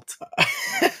was built.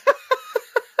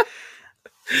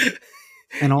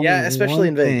 And only especially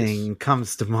in one Vegas. thing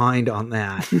comes to mind on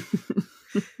that.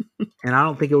 And I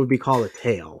don't think it would be called a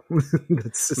tail.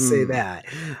 Let's just say that.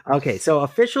 Okay, so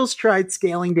officials tried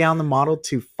scaling down the model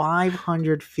to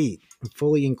 500 feet and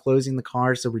fully enclosing the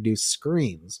cars to reduce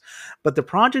screams. But the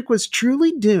project was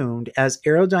truly doomed as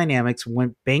Aerodynamics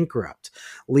went bankrupt,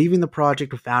 leaving the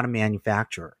project without a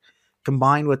manufacturer.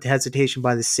 Combined with hesitation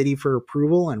by the city for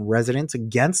approval and residents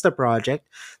against the project,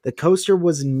 the coaster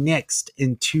was nixed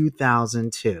in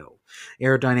 2002.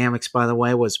 Aerodynamics, by the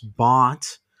way, was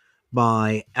bought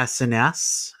by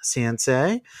S&S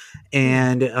Sansei,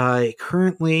 and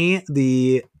currently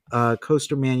the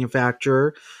coaster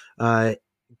manufacturer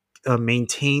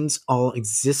maintains all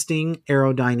existing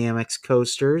Aerodynamics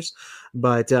coasters,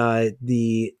 but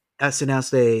the S&S,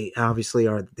 they obviously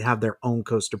have their own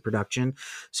coaster production,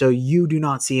 so you do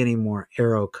not see any more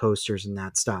Aero coasters in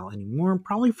that style anymore,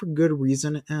 probably for good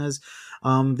reason, as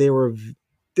they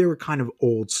were kind of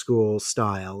old school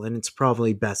style, and it's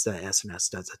probably best that S&S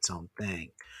does its own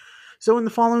thing. So in the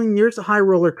following years, the high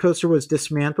roller coaster was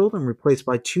dismantled and replaced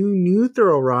by two new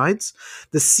thrill rides.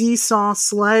 The seesaw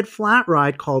sled flat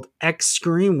ride called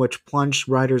X-Scream, which plunged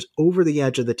riders over the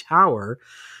edge of the tower.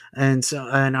 And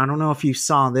I don't know if you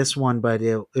saw this one, but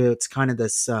it's kind of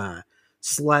this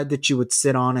sled that you would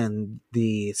sit on, and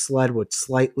the sled would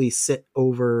slightly sit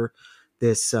over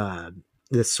this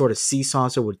this sort of seesaw,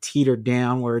 so it would teeter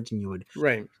downwards, and you would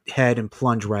head and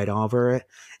plunge right over it.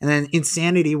 And then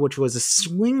Insanity, which is a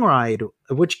swing ride,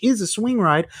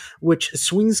 which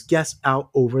swings guests out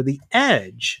over the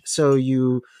edge. So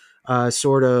you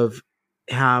sort of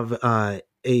have a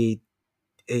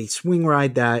swing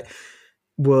ride that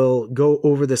will go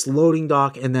over this loading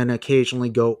dock and then occasionally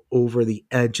go over the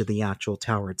edge of the actual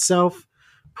tower itself.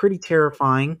 Pretty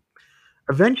terrifying.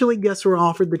 Eventually, guests were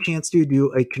offered the chance to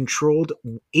do a controlled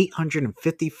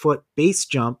 850-foot base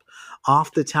jump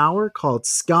off the tower called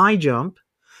Sky Jump,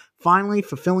 finally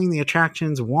fulfilling the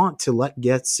attraction's want to let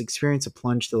guests experience a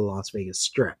plunge to the Las Vegas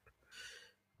Strip.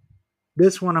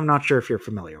 This one I'm not sure if you're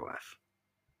familiar with.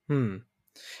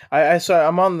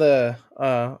 I'm on the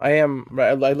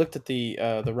I looked at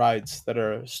the rides that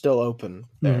are still open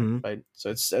there, right?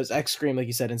 So it's X-Scream, like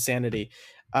you said, Insanity,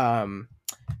 and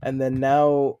then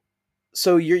now.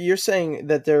 So you're saying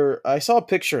that I saw a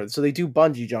picture. So they do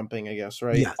bungee jumping, I guess,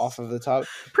 right? Yes. Off of the top.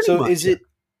 Pretty much,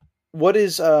 what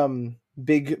is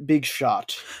Big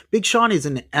Shot? Big Shot is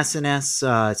an S&S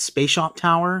Space Shop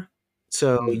Tower.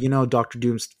 So you know Dr.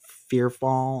 Doom's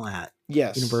Fearfall at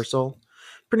Universal.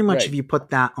 pretty much Right. if you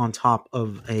put that on top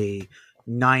of a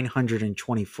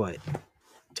 920-foot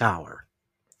tower.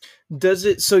 Does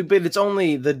it so? But it's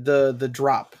only the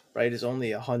drop, right? Is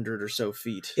only 100 or so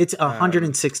feet. It's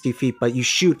 160 feet, but you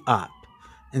shoot up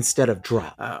instead of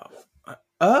drop.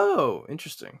 Oh,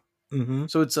 interesting. Mm-hmm.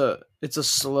 So it's a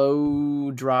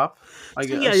slow drop. I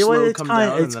guess Yeah, a slow it's come kind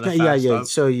down of, and then a fast up.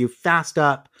 So you fast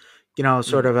up,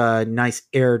 sort of a nice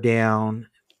air down,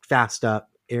 fast up,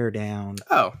 air down.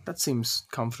 Oh, that seems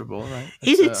comfortable, right?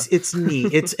 It's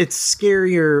neat. It's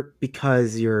scarier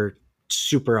because you're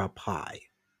super up high,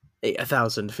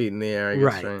 1,000 feet in the air. I guess,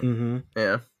 right? right? Mm-hmm.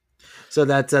 Yeah. So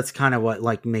that's kind of what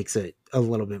like makes it a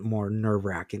little bit more nerve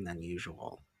wracking than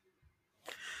usual.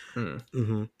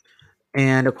 Mm-hmm.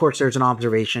 And of course, there's an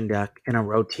observation deck and a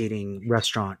rotating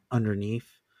restaurant underneath.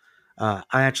 I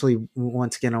actually,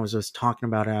 once again, I was just talking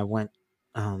about it. I went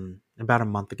about a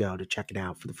month ago to check it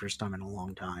out for the first time in a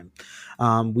long time.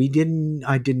 I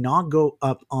did not go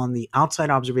up on the outside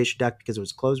observation deck because it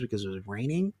was closed because it was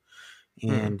raining.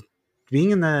 And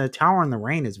being in the tower in the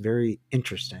rain is very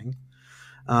interesting.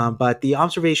 But the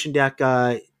observation deck,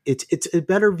 it's a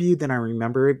better view than I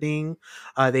remember it being.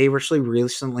 They actually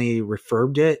recently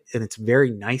refurbed it, and it's very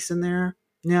nice in there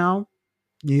now.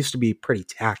 It used to be pretty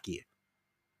tacky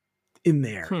in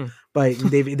there, but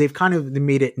they've kind of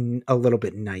made it a little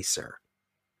bit nicer.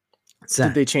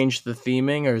 Did they change the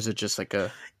theming, or is it just like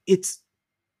a? It's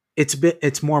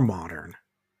more modern.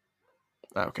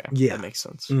 Okay, yeah, that makes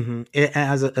sense. Mm-hmm. It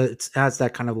has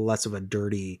that kind of less of a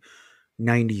dirty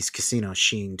 90s casino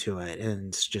sheen to it, and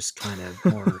it's just kind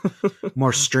of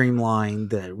more streamlined.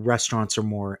 The restaurants are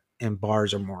more and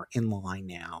bars are more in line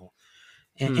now,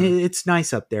 and it's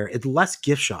nice up there. It's less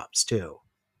gift shops too.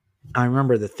 I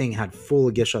remember the thing had full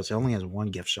of gift shops. It only has one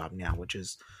gift shop now, which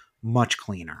is much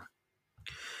cleaner.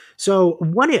 So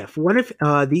what if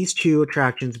these two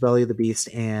attractions, Belly of the Beast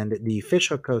and the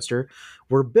Fishhook Coaster,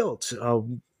 were built?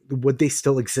 Would they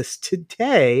still exist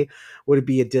today? Would it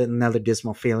be another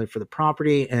dismal failure for the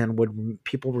property? And would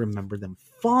people remember them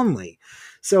fondly?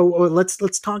 So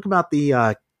let's talk about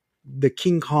the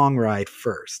King Kong ride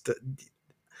first.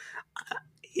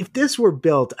 If this were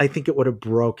built, I think it would have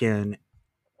broken,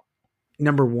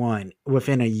 number one,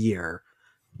 within a year.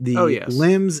 The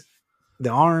limbs, the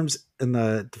arms, and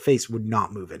the face would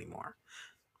not move anymore.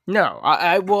 No,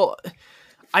 I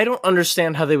don't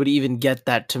understand how they would even get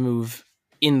that to move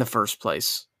in the first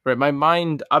place. Right, my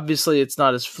mind, obviously it's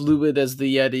not as fluid as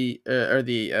the Yeti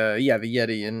the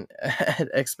Yeti in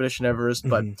Expedition Everest,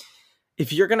 but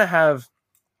if you're gonna have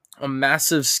a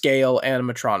massive scale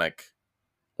animatronic,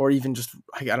 or even just,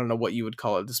 I don't know what you would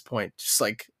call it at this point, just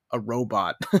like a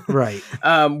robot, right?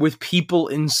 With people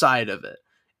inside of it,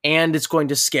 and it's going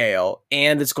to scale,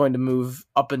 and it's going to move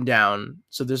up and down.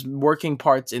 So there's working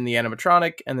parts in the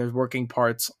animatronic, and there's working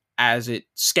parts as it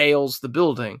scales the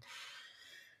building.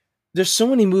 There's so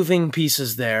many moving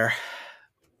pieces there.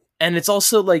 And it's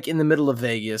also like in the middle of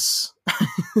Vegas.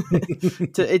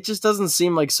 It just doesn't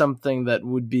seem like something that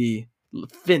would be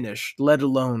finished, let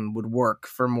alone would work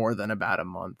for more than about a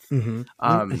month.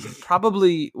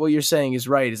 Probably what you're saying is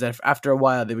right, is that after a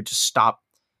while they would just stop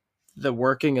the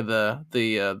working of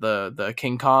the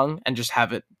King Kong and just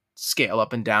have it scale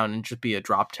up and down and just be a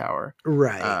drop tower.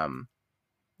 Right.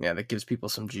 Yeah, that gives people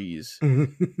some G's.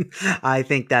 I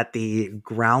think that the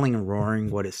growling and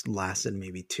roaring would have lasted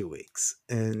maybe 2 weeks,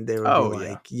 and they would be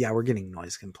like, "Yeah, we're getting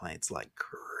noise complaints like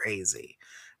crazy.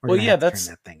 We're gonna have to turn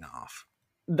that thing off."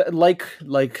 Like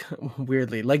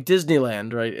weirdly, like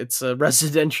Disneyland, right? It's a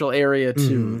residential area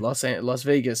too. Las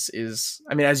Vegas is,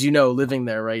 I mean, as you know, living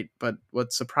there, right? But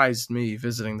what surprised me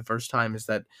visiting the first time is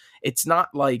that it's not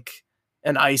like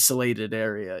an isolated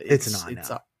area. It's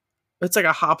not. It's like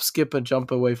a hop, skip, and jump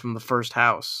away from the first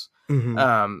house,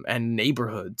 and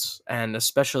neighborhoods, and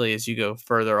especially as you go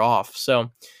further off. So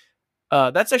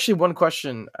that's actually one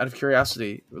question out of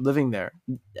curiosity, living there.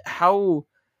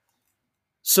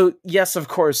 So yes, of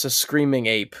course, a screaming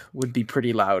ape would be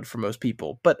pretty loud for most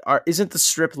people, but isn't the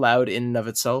Strip loud in and of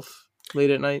itself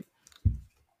late at night?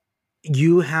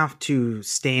 You have to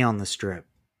stay on the Strip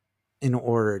in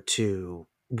order to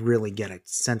really get a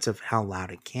sense of how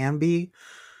loud it can be.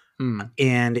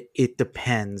 And it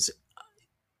depends.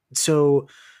 So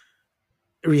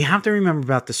you have to remember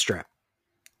about the Strip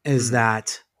is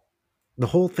that the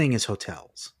whole thing is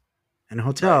hotels, and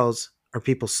hotels are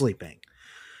people sleeping.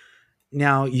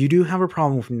 Now, you do have a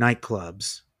problem with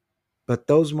nightclubs, but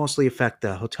those mostly affect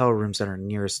the hotel rooms that are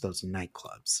nearest those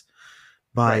nightclubs.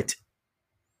 But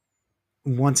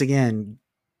once again,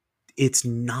 it's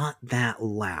not that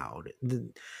loud.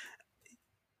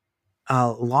 A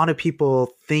lot of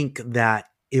people think that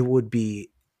it would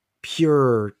be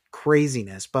pure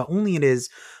craziness, but only it is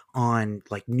on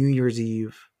like New Year's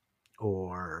Eve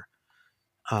or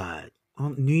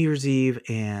New Year's Eve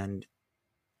and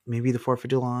maybe the 4th of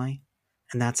July,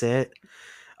 and that's it.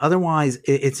 Otherwise,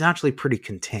 it's actually pretty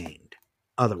contained.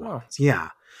 Otherwise, yeah.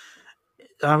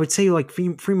 I would say like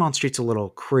Fremont Street's a little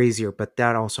crazier, but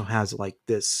that also has like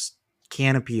this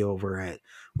canopy over it,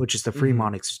 which is the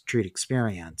Fremont Street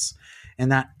Experience,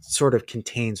 and that sort of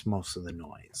contains most of the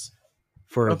noise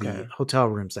for the hotel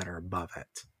rooms that are above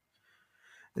it.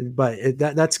 But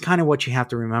that's kind of what you have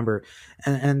to remember,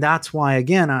 and that's why,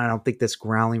 again, I don't think this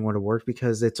growling would have worked,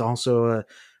 because it's also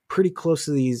pretty close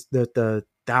to the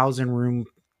 1,000-room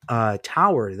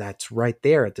tower that's right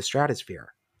there at the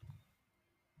Stratosphere.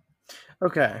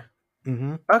 Okay.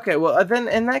 Mm-hmm. Okay. Well, then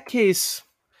in that case,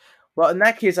 I'm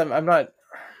not.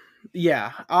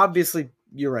 Yeah, obviously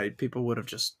you're right. People would have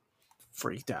just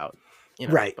freaked out,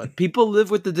 right? But people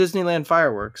live with the Disneyland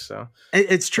fireworks, so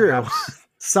it's true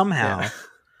somehow. Yeah.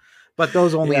 But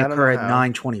those only occur at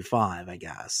 9:25, I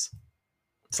guess.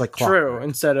 It's like true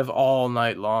instead of all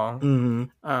night long.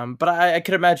 Mm-hmm. But I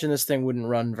could imagine this thing wouldn't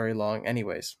run very long,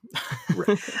 anyways.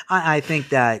 I think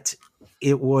that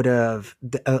it would have,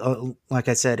 like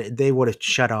I said, they would have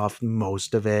shut off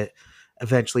most of it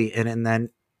eventually, and then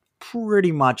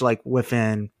pretty much like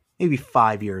within maybe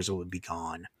 5 years it would be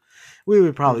gone. We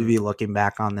would probably be looking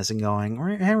back on this and going,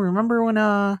 hey, remember when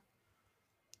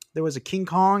there was a King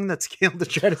Kong that scaled the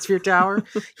Stratosphere Tower?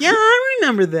 Yeah, I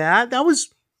remember that. That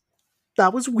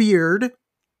was weird.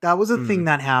 That was a thing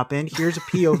that happened. Here's a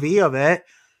POV of it.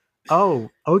 Oh,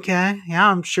 okay. Yeah,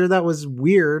 I'm sure that was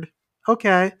weird.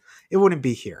 Okay. It wouldn't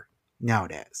be here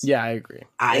nowadays. Yeah, I agree.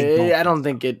 I don't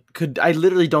think it could. I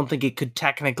literally don't think it could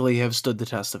technically have stood the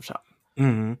test of time.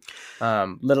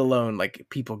 Mm-hmm. Let alone like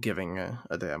people giving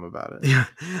a damn about it. Yeah,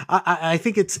 I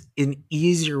think it's an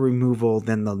easier removal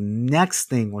than the next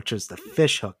thing, which is the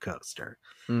fishhook coaster.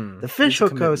 The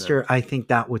fishhook coaster, I think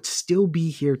that would still be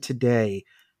here today,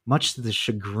 much to the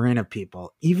chagrin of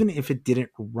people. Even if it didn't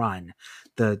run,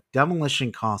 the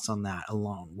demolition costs on that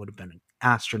alone would have been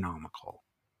astronomical.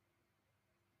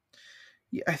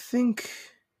 Yeah, I think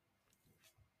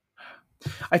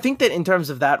that in terms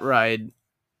of that ride,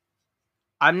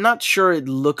 I'm not sure it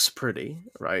looks pretty,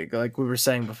 right? Like we were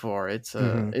saying before, it's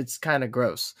kind of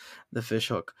gross, the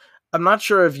fishhook. I'm not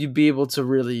sure if you'd be able to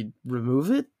really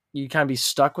remove it. You kind of be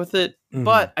stuck with it,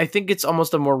 but I think it's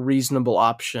almost a more reasonable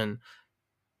option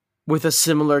with a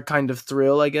similar kind of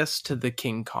thrill, I guess, to the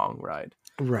King Kong ride.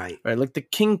 Right. Like the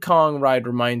King Kong ride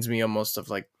reminds me almost of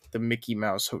like the Mickey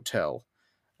Mouse Hotel.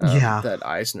 That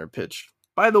Eisner pitched.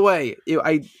 By the way,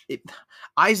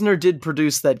 Eisner did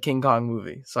produce that King Kong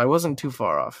movie, so I wasn't too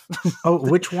far off. Oh,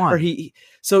 which one?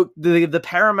 The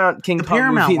Paramount King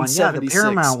Kong movie in 76. The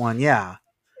Paramount one, yeah.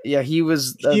 Yeah, he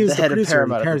was the head of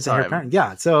Paramount at the time.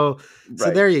 Yeah, so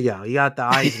there you go. You got the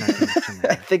Eisner connection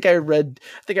there. I think I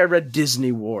read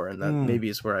Disney War, and that maybe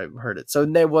is where I heard it. So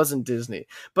it wasn't Disney,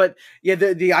 but yeah,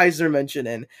 the Eisner mention,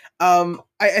 and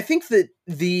I think that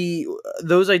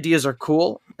those ideas are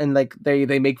cool, and like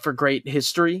they make for great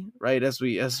history, right? As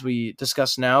we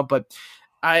discuss now, but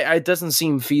it doesn't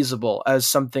seem feasible as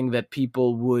something that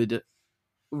people would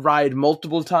ride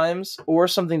multiple times, or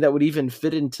something that would even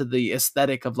fit into the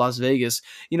aesthetic of Las Vegas.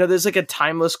 There's like a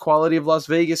timeless quality of Las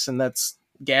Vegas, and that's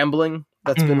gambling.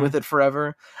 That's been with it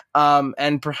forever.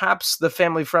 And perhaps the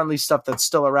family-friendly stuff that's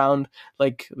still around,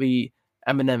 like the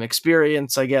M&M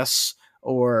Experience, I guess,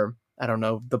 or I don't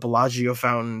know, the Bellagio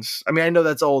fountains. I mean, I know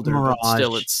that's older, Mirage. But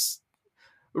still it's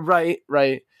right.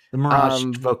 The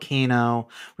Mirage Volcano.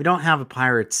 We don't have a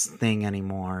Pirates thing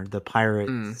anymore. The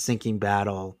pirate sinking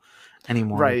battle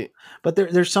anymore, right? But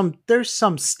there's some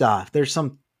stuff. There's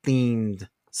some themed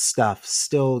stuff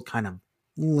still kind of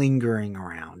lingering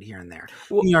around here and there.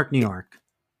 Well, New York.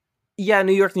 Yeah,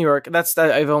 New York. That's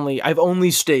that. I've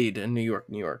only stayed in New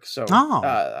York. So,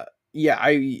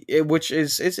 which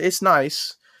is it's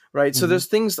nice, right? So there's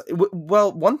things.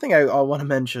 Well, one thing I want to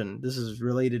mention. This is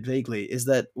related vaguely. Is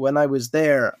that when I was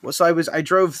there? So I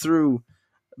drove through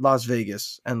Las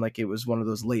Vegas, and like it was one of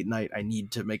those late night. I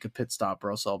need to make a pit stop, or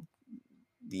else I'm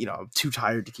too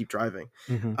tired to keep driving.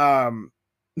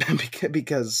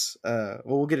 Because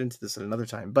we'll get into this at another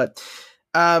time. But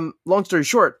long story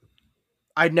short,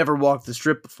 I'd never walked the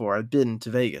Strip before. I'd been to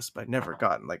Vegas, but I'd never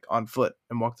gotten like on foot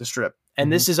and walked the Strip.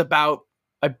 And this is I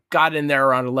got in there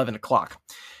around 11 o'clock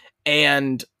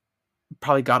and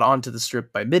probably got onto the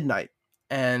Strip by midnight.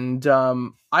 And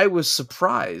I was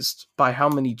surprised by how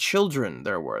many children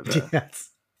there were there.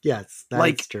 Yes,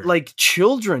 that's true. Like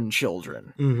children.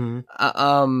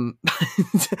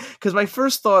 Because my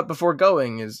first thought before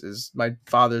going is my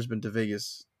father's been to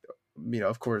Vegas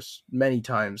of course, many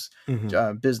times,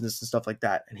 Mhm. business and stuff like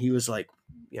that. And he was like,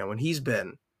 when he's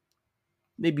been,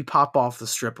 maybe pop off the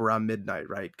strip around midnight,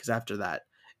 right? Because after that,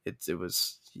 it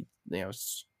was,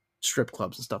 strip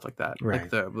clubs and stuff like that,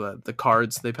 like Right. the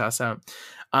cards they pass out,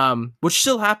 which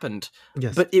still happened,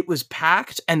 Yes. but it was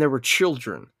packed and there were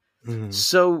children. Mhm.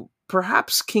 So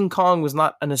perhaps King Kong was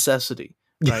not a necessity,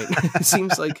 right? It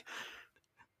seems like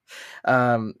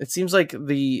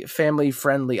the family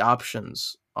friendly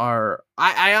options are.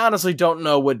 I honestly don't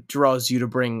know what draws you to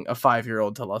bring a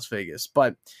 5-year-old to Las Vegas,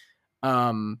 but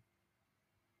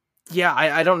yeah,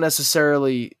 I don't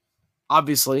necessarily.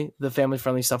 Obviously, the family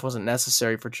friendly stuff wasn't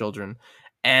necessary for children,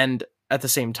 and at the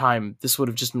same time, this would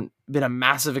have just been a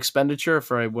massive expenditure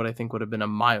for what I think would have been a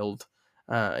mild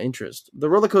interest. The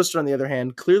roller coaster, on the other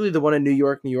hand, clearly the one in New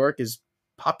York, is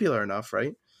popular enough,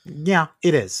 right? Yeah,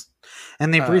 it is.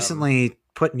 And they've Um, recently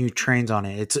put new trains on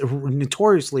it. It's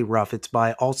notoriously rough. It's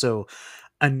by also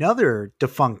another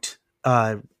defunct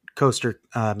coaster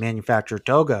manufacturer,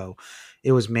 Togo.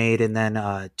 It was made, and then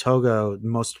Togo,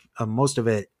 most of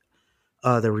it,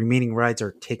 the remaining rides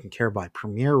are taken care of by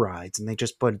Premier Rides, and they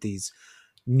just put these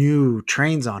new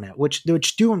trains on it, which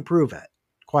do improve it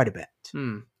quite a bit.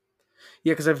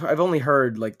 Yeah, because I've only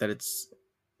heard like that it's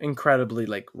incredibly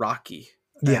like rocky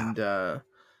Yeah.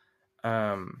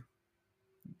 and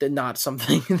not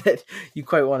something that you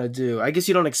quite want to do. I guess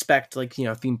you don't expect like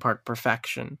theme park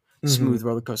perfection, smooth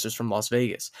roller coasters from Las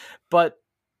Vegas, but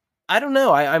I don't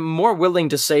know. I'm more willing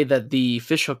to say that the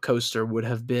Fishhook coaster would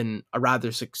have been a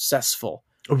rather successful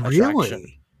attraction.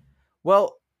 Really?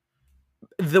 Well,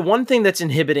 the one thing that's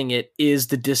inhibiting it is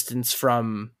the distance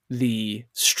from the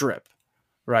strip,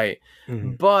 right?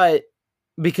 Mhm. But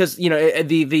because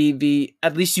the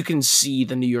at least you can see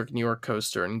the New York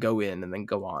coaster and go in and then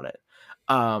go on it.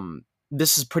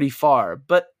 This is pretty far,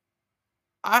 but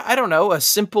I don't know,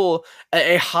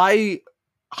 a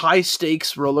high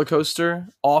stakes roller coaster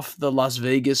off the Las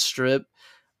Vegas Strip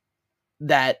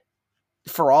that,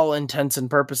 for all intents and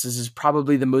purposes, is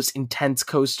probably the most intense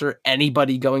coaster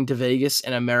anybody going to Vegas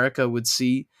in America would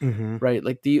see. Mhm. Right?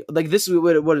 Like this,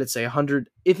 what did it say? 100.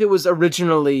 If it was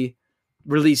originally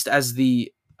released as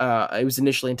it was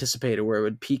initially anticipated, where it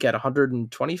would peak at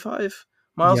 125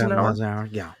 miles Yeah, an hour. miles an hour.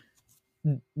 Yeah.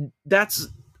 That's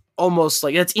almost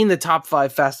like that's in the top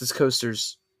 5 fastest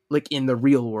coasters like in the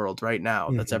real world right now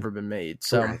that's Mhm. ever been made.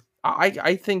 So Right.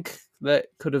 I think that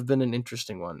could have been an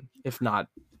interesting one, if not,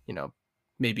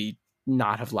 maybe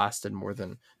not have lasted more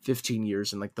than 15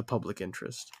 years in like the public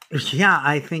interest. Yeah,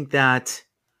 I think that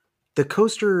the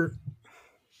coaster,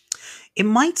 it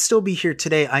might still be here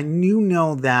today. I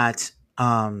know that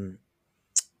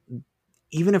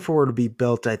even if it were to be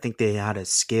built, I think they had a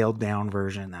scaled down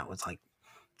version that was like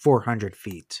 400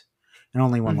 feet and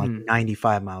only went like Mhm.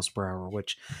 95 miles per hour,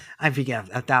 which I forget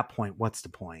at that point, what's the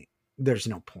point? There's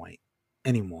no point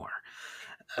anymore.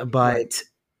 But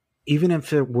even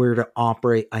if it were to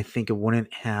operate, I think it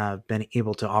wouldn't have been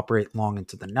able to operate long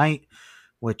into the night,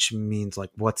 which means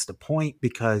like, what's the point?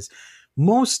 Because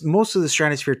most of the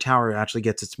Stratosphere Tower actually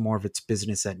gets more of its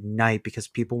business at night because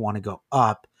people want to go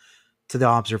up to the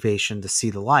observation to see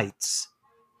the lights,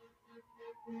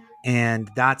 and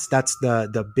that's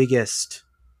the biggest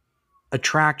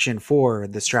attraction for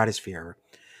the Stratosphere.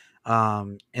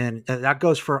 And that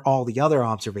goes for all the other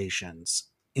observations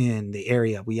in the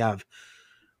area. We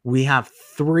have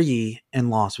 3 in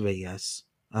Las Vegas.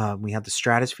 We have the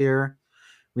Stratosphere.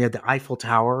 We have the Eiffel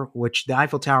Tower, which the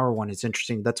Eiffel Tower one is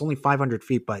interesting. That's only 500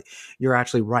 feet, but you're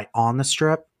actually right on the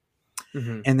strip.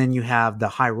 Mhm. And then you have the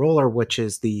High Roller, which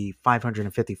is the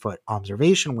 550-foot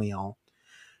observation wheel.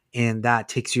 And that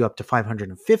takes you up to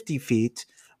 550 feet,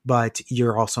 but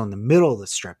you're also in the middle of the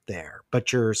strip there,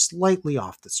 but you're slightly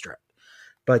off the strip.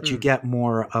 But you get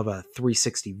more of a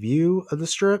 360 view of the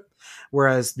strip,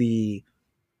 whereas the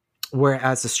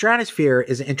Stratosphere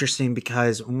is interesting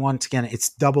because, once again, it's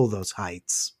double those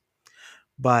heights,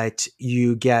 but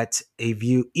you get a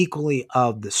view equally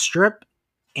of the strip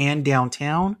and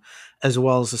downtown, as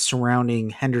well as the surrounding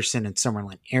Henderson and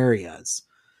Summerlin areas.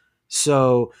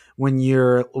 So when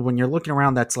you're looking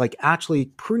around, that's like actually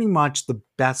pretty much the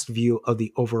best view of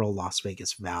the overall Las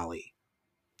Vegas Valley,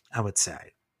 I would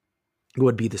say. It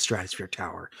would be the Stratosphere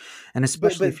Tower, and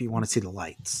especially if you want to see the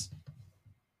lights.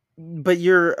 But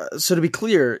so to be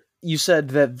clear, you said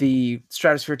that the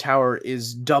Stratosphere Tower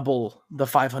is double the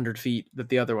 500 feet that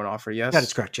the other one offered. Yes, That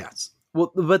is correct. Yes.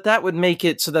 Well, but that would make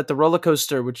it so that the roller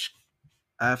coaster, which,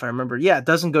 if I remember, it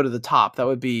doesn't go to the top. That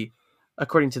would be,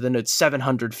 according to the notes,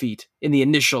 700 feet in the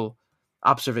initial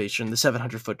observation, the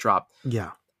 700-foot drop.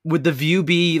 Yeah. Would the view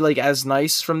be like as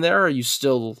nice from there, or are you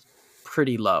still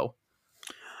pretty low?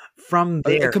 from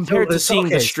there compared to seeing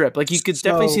the okay, strip. Like, you could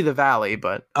definitely so- see the valley,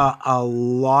 but a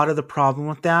lot of the problem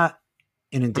with that,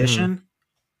 in addition,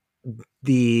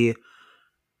 the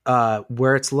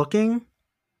where it's looking,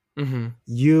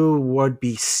 you would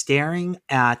be staring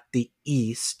at the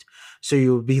east, so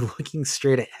you would be looking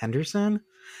straight at Henderson,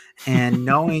 and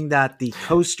knowing that the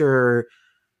coaster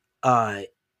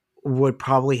would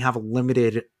probably have a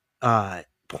limited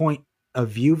point of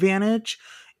view vantage.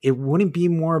 It wouldn't be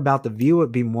more about the view,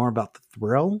 it'd be more about the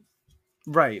thrill.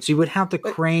 right. So you would have to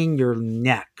crane your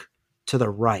neck to the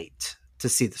right to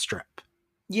see the strip.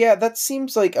 Yeah, that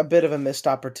seems like a bit of a missed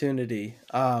opportunity.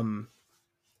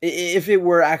 If it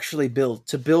were actually built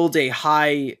to build a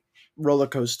high roller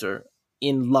coaster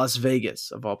in Las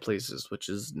Vegas, of all places, which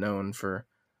is known for,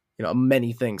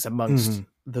 many things amongst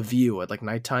the view at like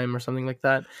nighttime or something like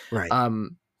that. Right.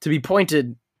 To be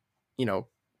pointed,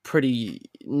 pretty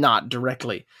not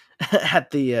directly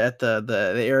at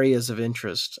the areas of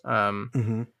interest. I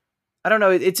don't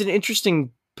know. It's an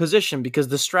interesting position because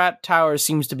the Strat Tower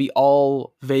seems to be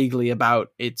all vaguely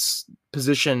about its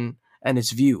position and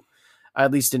its view,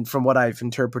 at least from what I've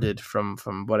interpreted from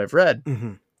what I've read.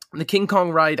 The King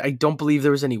Kong ride, I don't believe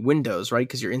there was any windows, right?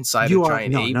 Because you're inside a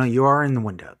giant ape. No, you are in the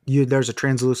window. There's a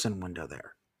translucent window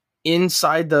there.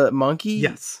 Inside the monkey?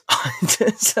 Yes. All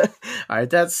right,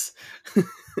 that's... All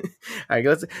right,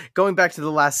 going back to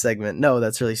the last segment. No,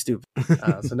 that's really stupid.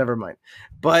 So never mind.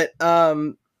 But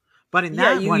in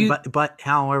that one, but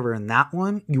however, in that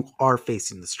one, you are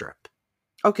facing the strip.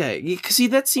 Okay, because see,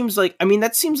 that seems like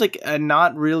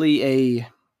not really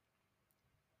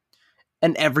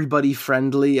an everybody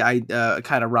friendly kind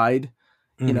of ride.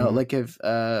 Like if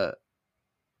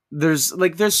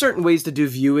there's certain ways to do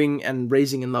viewing and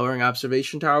raising and lowering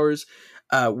observation towers.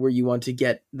 Where you want to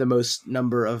get the most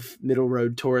number of middle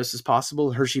road tourists as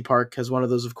possible. Hershey Park has one of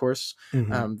those, of course.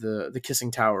 The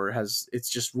Kissing Tower it's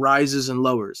just rises and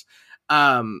lowers.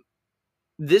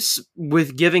 This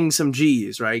with giving some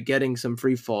G's, right? Getting some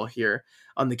free fall here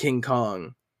on the King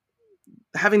Kong.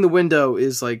 Having the window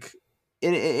is like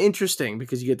interesting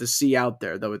because you get to see out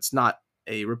there, though it's not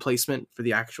a replacement for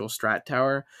the actual Strat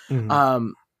Tower.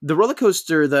 The roller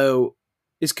coaster, though,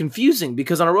 is confusing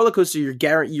because on a roller coaster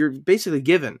you're basically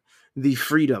given the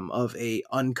freedom of a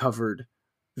uncovered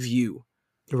view,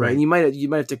 right? And you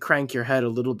might have to crank your head a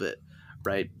little bit,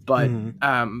 right? But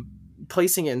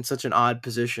placing it in such an odd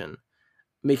position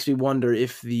makes me wonder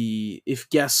if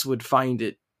guests would find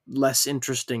it less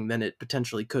interesting than it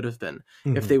potentially could have been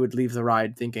if they would leave the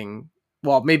ride thinking,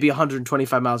 well, maybe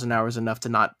 125 miles an hour is enough to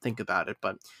not think about it,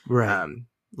 but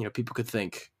people could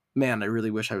think, man, I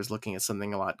really wish I was looking at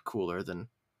something a lot cooler than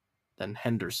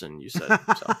Henderson, you said.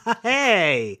 So.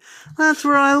 Hey, that's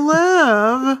where I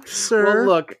live, sir. Well,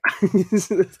 look,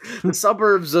 the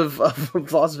suburbs of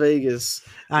Las Vegas.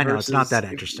 I know, it's not that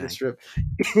interesting.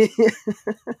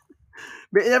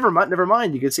 But never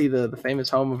mind. You could see the famous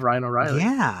home of Ryan O'Reilly.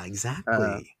 Yeah,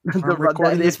 exactly.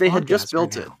 If they had just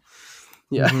built it.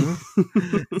 Yeah.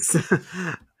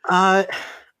 I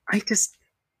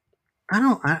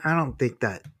don't think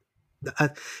that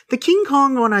the King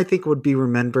Kong one I think would be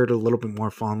remembered a little bit more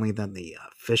fondly than the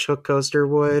Fishhook coaster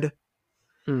would.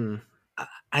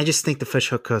 I just think the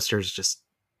Fishhook coaster is just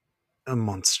a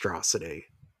monstrosity.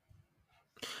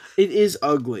 It is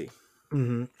ugly.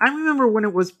 I remember when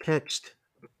it was pitched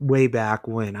way back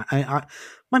when I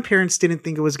my parents didn't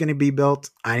think it was going to be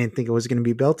built. I didn't think it was going to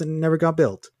be built, and it never got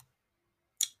built.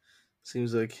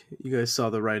 Seems like you guys saw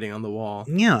the writing on the wall.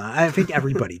 Yeah, I think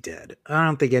everybody did. I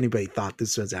don't think anybody thought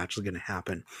this was actually going to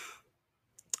happen.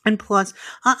 And plus,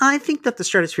 I think that the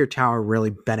Stratosphere Tower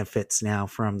really benefits now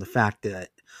from the fact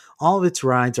that all of its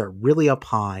rides are really up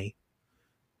high,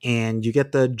 and you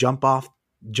get the jump off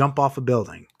a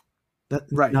building.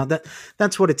 Right. Now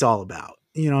that's what it's all about.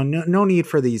 No need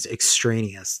for these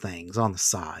extraneous things on the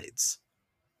sides.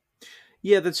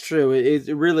 Yeah, that's true.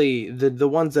 It really the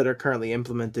ones that are currently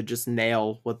implemented just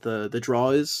nail what the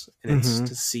draw is, and it's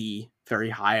to see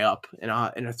very high up in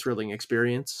a thrilling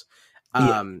experience.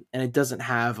 And it doesn't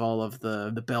have all of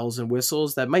the bells and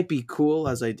whistles that might be cool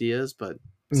as ideas, but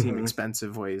seem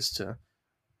expensive ways to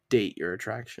date your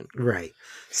attraction. Right.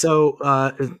 So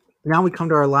now we come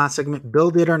to our last segment,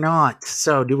 Build It or Not.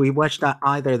 So do we wish that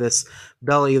either this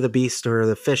Belly of the Beast or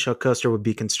the Fishhook coaster would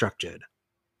be constructed?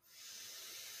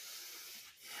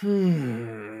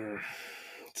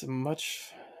 It's a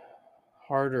much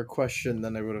harder question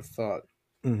than I would have thought.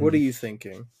 What are you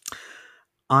thinking?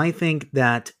 I think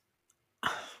that.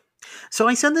 So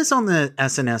I said this on the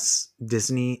SNS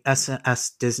Disney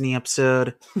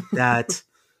episode that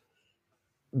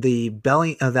the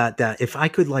belly that if I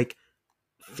could like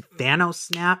Thanos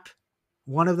snap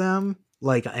one of them,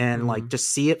 like, and like just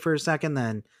see it for a second,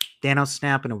 then Thanos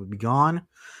snap and it would be gone.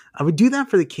 I would do that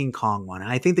for the King Kong one.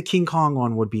 I think the King Kong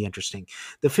one would be interesting.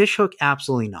 The fish hook,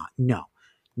 absolutely not. No.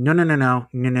 No, no, no, no,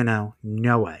 no, no, no,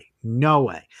 no way. No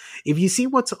way. If you see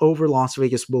what's over Las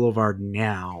Vegas Boulevard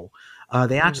now,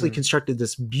 they actually constructed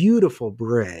this beautiful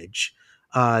bridge.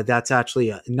 That's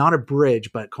actually not a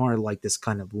bridge, but kind of like this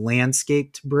kind of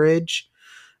landscaped bridge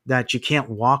that you can't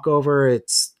walk over.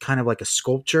 It's kind of like a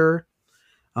sculpture.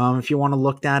 If you want to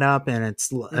look that up, and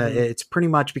it's pretty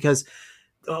much because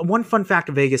one fun fact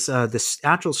of Vegas, the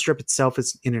actual strip itself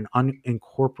is in an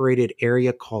unincorporated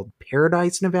area called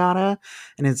Paradise, Nevada,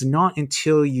 and it's not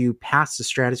until you pass the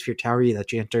Stratosphere Tower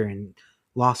that you enter in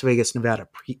Las Vegas, Nevada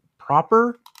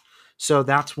proper. So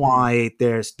that's why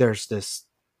there's this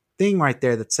thing right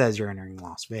there that says you're entering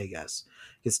Las Vegas,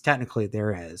 because technically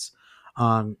there is.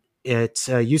 It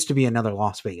used to be another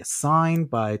Las Vegas sign,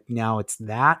 but now it's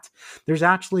that. There's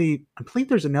actually, I believe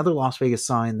there's another Las Vegas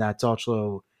sign that's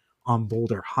also on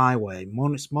Boulder Highway.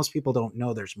 Most people don't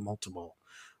know there's multiple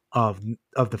of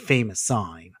the famous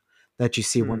sign that you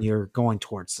see when you're going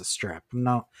towards the strip.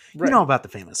 No, you know about the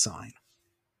famous sign.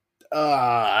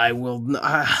 I will.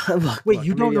 Look, Wait,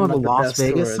 you don't know the Las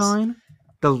Vegas sign?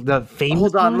 The famous.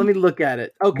 Hold on, one? let me look at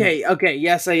it. Okay.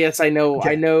 Yes, I know.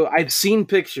 Okay. I know. I've seen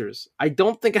pictures. I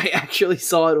don't think I actually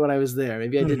saw it when I was there.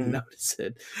 Maybe I didn't notice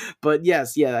it. But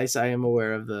yes, I am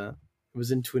aware of the. It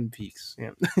was in Twin Peaks.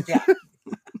 Yeah.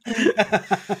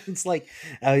 It's like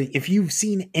if you've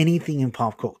seen anything in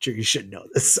pop culture, you should know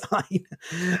this sign.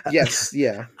 Yes.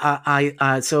 Yeah.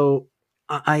 So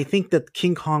I think that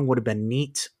King Kong would have been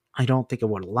neat. I don't think it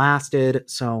would have lasted.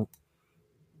 So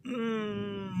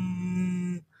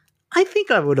I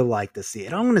think I would have liked to see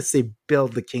it. I'm going to say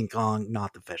build the King Kong,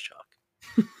 not the fish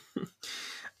hook.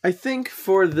 I think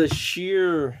for the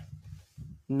sheer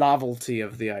novelty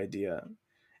of the idea,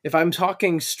 if I'm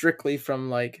talking strictly from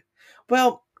like,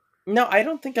 well, no, I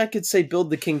don't think I could say build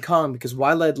the King Kong, because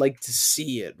while I'd like to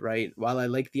see it, right? While I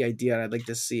like the idea and I'd like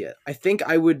to see it, I think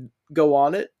I would go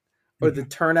on it, or the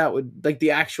turnout would, like,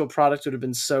 the actual product would have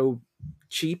been so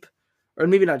cheap, or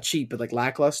maybe not cheap, but like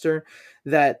lackluster,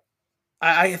 that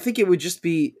I think it would just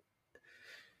be,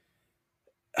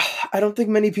 I don't think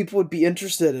many people would be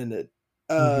interested in it,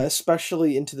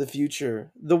 especially into the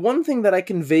future. The one thing that I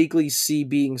can vaguely see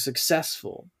being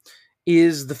successful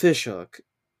is the fishhook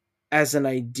as an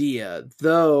idea,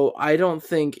 though I don't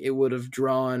think it would have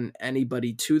drawn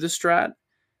anybody to the Strat,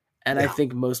 and I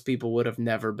think most people would have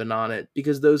never been on it,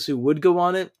 because those who would go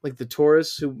on it, like the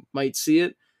tourists who might see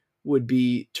it, would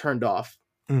be turned off,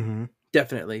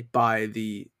 definitely, by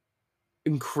the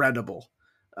incredible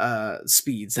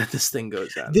speeds that this thing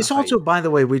goes at. This also, by the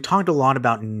way, we talked a lot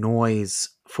about noise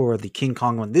for the King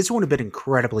Kong one. This would have been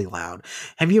incredibly loud.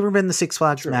 Have you ever been to Six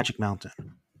Flags Magic Mountain?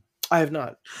 I have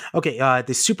not. Okay,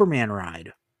 the Superman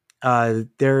ride.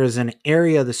 There is an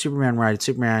area of the Superman ride.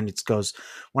 Superman, it goes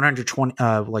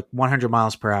 100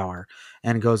 miles per hour,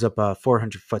 and it goes up a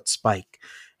 400-foot spike.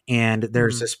 And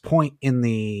there's this point in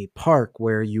the park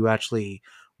where you actually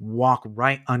walk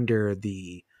right under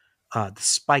the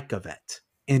spike of it,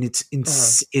 and it's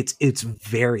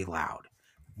very loud,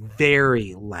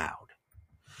 very loud.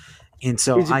 And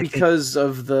so is it because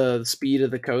of the speed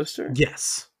of the coaster?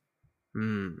 Yes.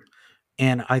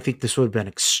 And I think this would have been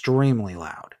extremely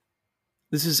loud.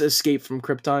 This is Escape from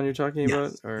Krypton you're talking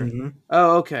about? Or...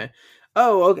 Oh, okay.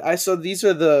 Okay. So these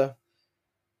are the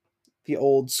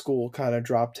old school kind of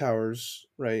drop towers,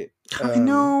 right?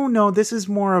 No. This is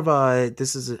more of a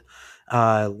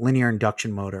linear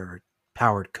induction motor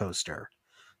powered coaster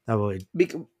that would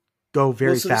go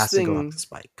very fast and go up the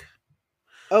spike.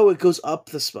 Oh, it goes up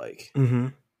the spike. Mm-hmm.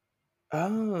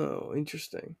 Oh,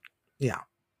 interesting. Yeah.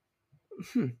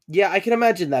 Yeah, I can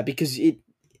imagine that, because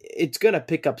it's gonna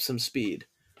pick up some speed,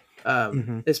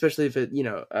 especially if it,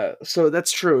 so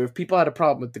that's true. If people had a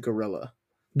problem with the Gorilla,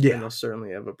 then they'll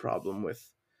certainly have a problem with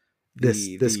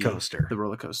this coaster, the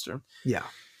roller coaster. Yeah.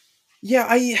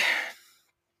 I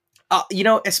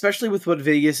especially with what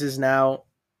Vegas is now,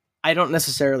 I don't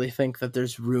necessarily think that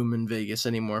there's room in Vegas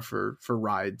anymore for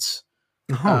rides.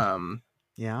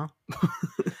 Yeah.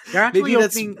 They're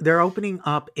actually they're opening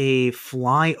up a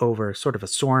flyover, sort of a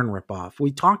Soarin' ripoff.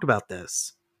 We talked about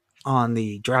this on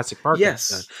the Jurassic Park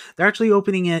episode. They're actually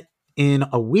opening it in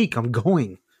a week. I'm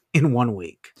going in 1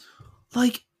 week.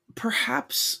 Like,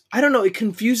 perhaps, I don't know, it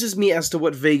confuses me as to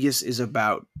what Vegas is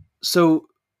about. So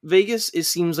Vegas, it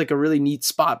seems like a really neat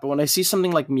spot, but when I see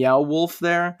something like Meow Wolf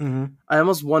there, I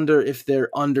almost wonder if they're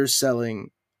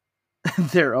underselling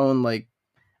their own, like,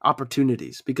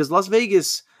 opportunities, because Las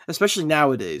Vegas, especially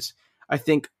nowadays, I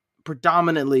think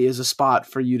predominantly is a spot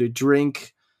for you to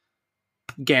drink,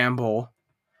 gamble,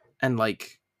 and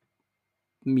like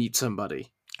meet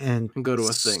somebody and go to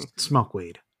a thing. Smoke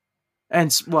weed.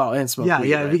 And smoke weed,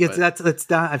 right? Because that's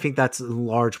that. I think that's a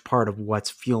large part of what's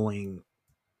fueling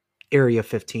Area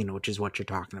 15, which is what you're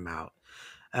talking about.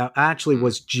 I actually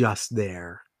was just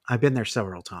there. I've been there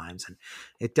several times, and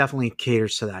it definitely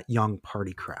caters to that young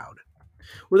party crowd.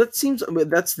 Well, that's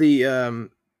the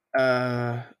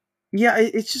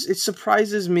it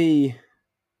surprises me.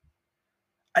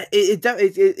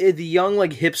 The young,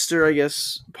 like, hipster, I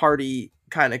guess, party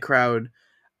kind of crowd.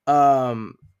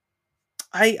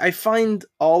 I find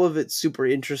all of it super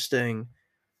interesting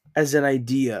as an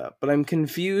idea, but I'm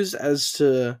confused as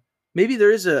to maybe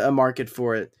there is a market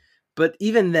for it. But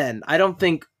even then, I don't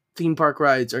think theme park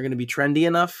rides are going to be trendy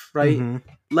enough, right? Mm-hmm.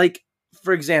 Like,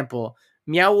 for example,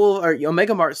 Meow Wolf or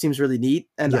Omega Mart seems really neat,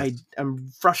 and Yes. I'm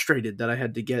frustrated that I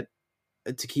had to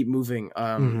keep moving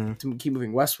to keep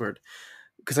moving westward,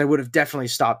 because I would have definitely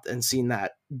stopped and seen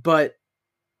that. But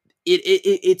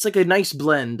it's like a nice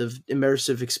blend of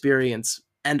immersive experience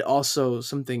and also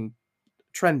something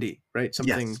trendy, right?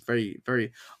 Something Yes. very,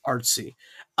 very artsy.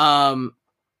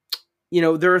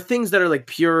 There are things that are like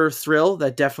pure thrill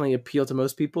that definitely appeal to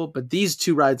most people, but these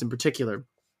two rides in particular,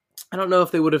 I don't know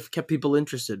if they would have kept people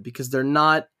interested, because they're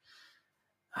not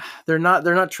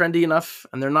trendy enough,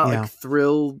 and they're not like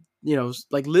thrill,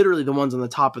 like literally the ones on the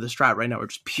top of the strat right now are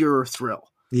just pure thrill.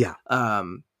 Yeah.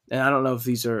 And I don't know if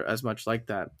these are as much like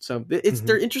that. So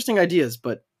they're interesting ideas,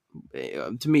 but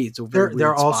to me, it's a very They're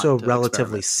weird spot also to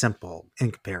relatively experiment. simple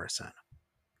in comparison.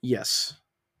 Yes.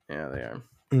 Yeah, they are.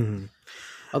 Mm-hmm.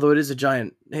 Although it is a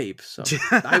giant ape, so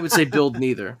I would say build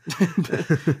neither.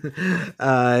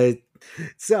 I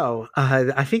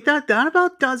think that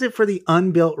about does it for the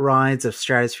unbuilt rides of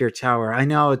Stratosphere Tower. I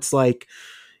know it's like,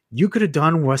 you could have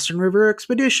done Western River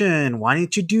Expedition. Why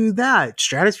didn't you do that?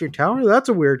 Stratosphere Tower? That's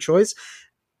a weird choice.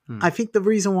 I think the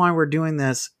reason why we're doing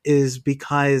this is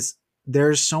because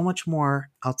there's so much more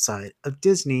outside of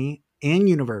Disney and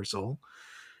Universal,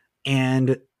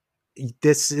 and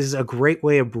this is a great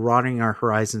way of broadening our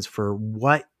horizons for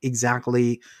what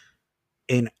exactly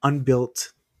an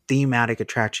unbuilt thematic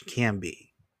attraction can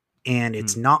be. And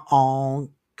it's not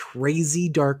all crazy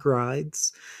dark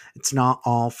rides. It's not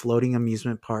all floating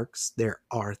amusement parks. There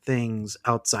are things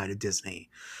outside of Disney.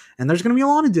 And there's going to be a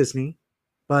lot of Disney,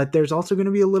 but there's also going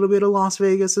to be a little bit of Las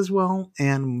Vegas as well,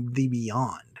 and the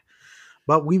beyond.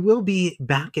 But we will be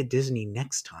back at Disney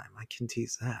next time. I can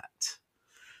tease that.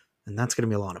 And that's going to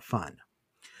be a lot of fun.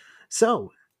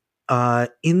 So,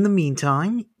 in the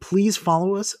meantime, please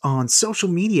follow us on social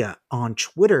media, on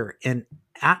Twitter and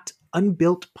at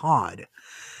UnbuiltPod.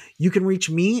 You can reach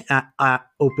me at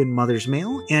Open Mother's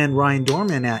Mail and Ryan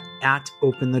Dorman at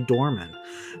OpenTheDorman.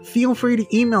 Feel free to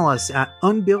email us at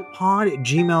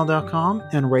unbuiltpod@gmail.com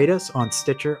and rate us on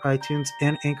Stitcher, iTunes,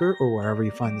 and Anchor, or wherever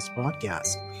you find this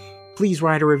podcast. Please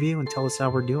write a review and tell us how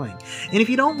we're doing. And if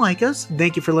you don't like us,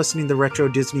 thank you for listening to the Retro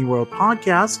Disney World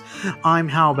podcast. I'm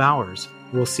Hal Bowers.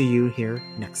 We'll see you here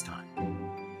next time.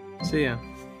 See ya.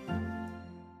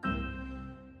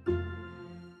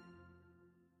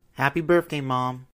 Happy birthday, Mom.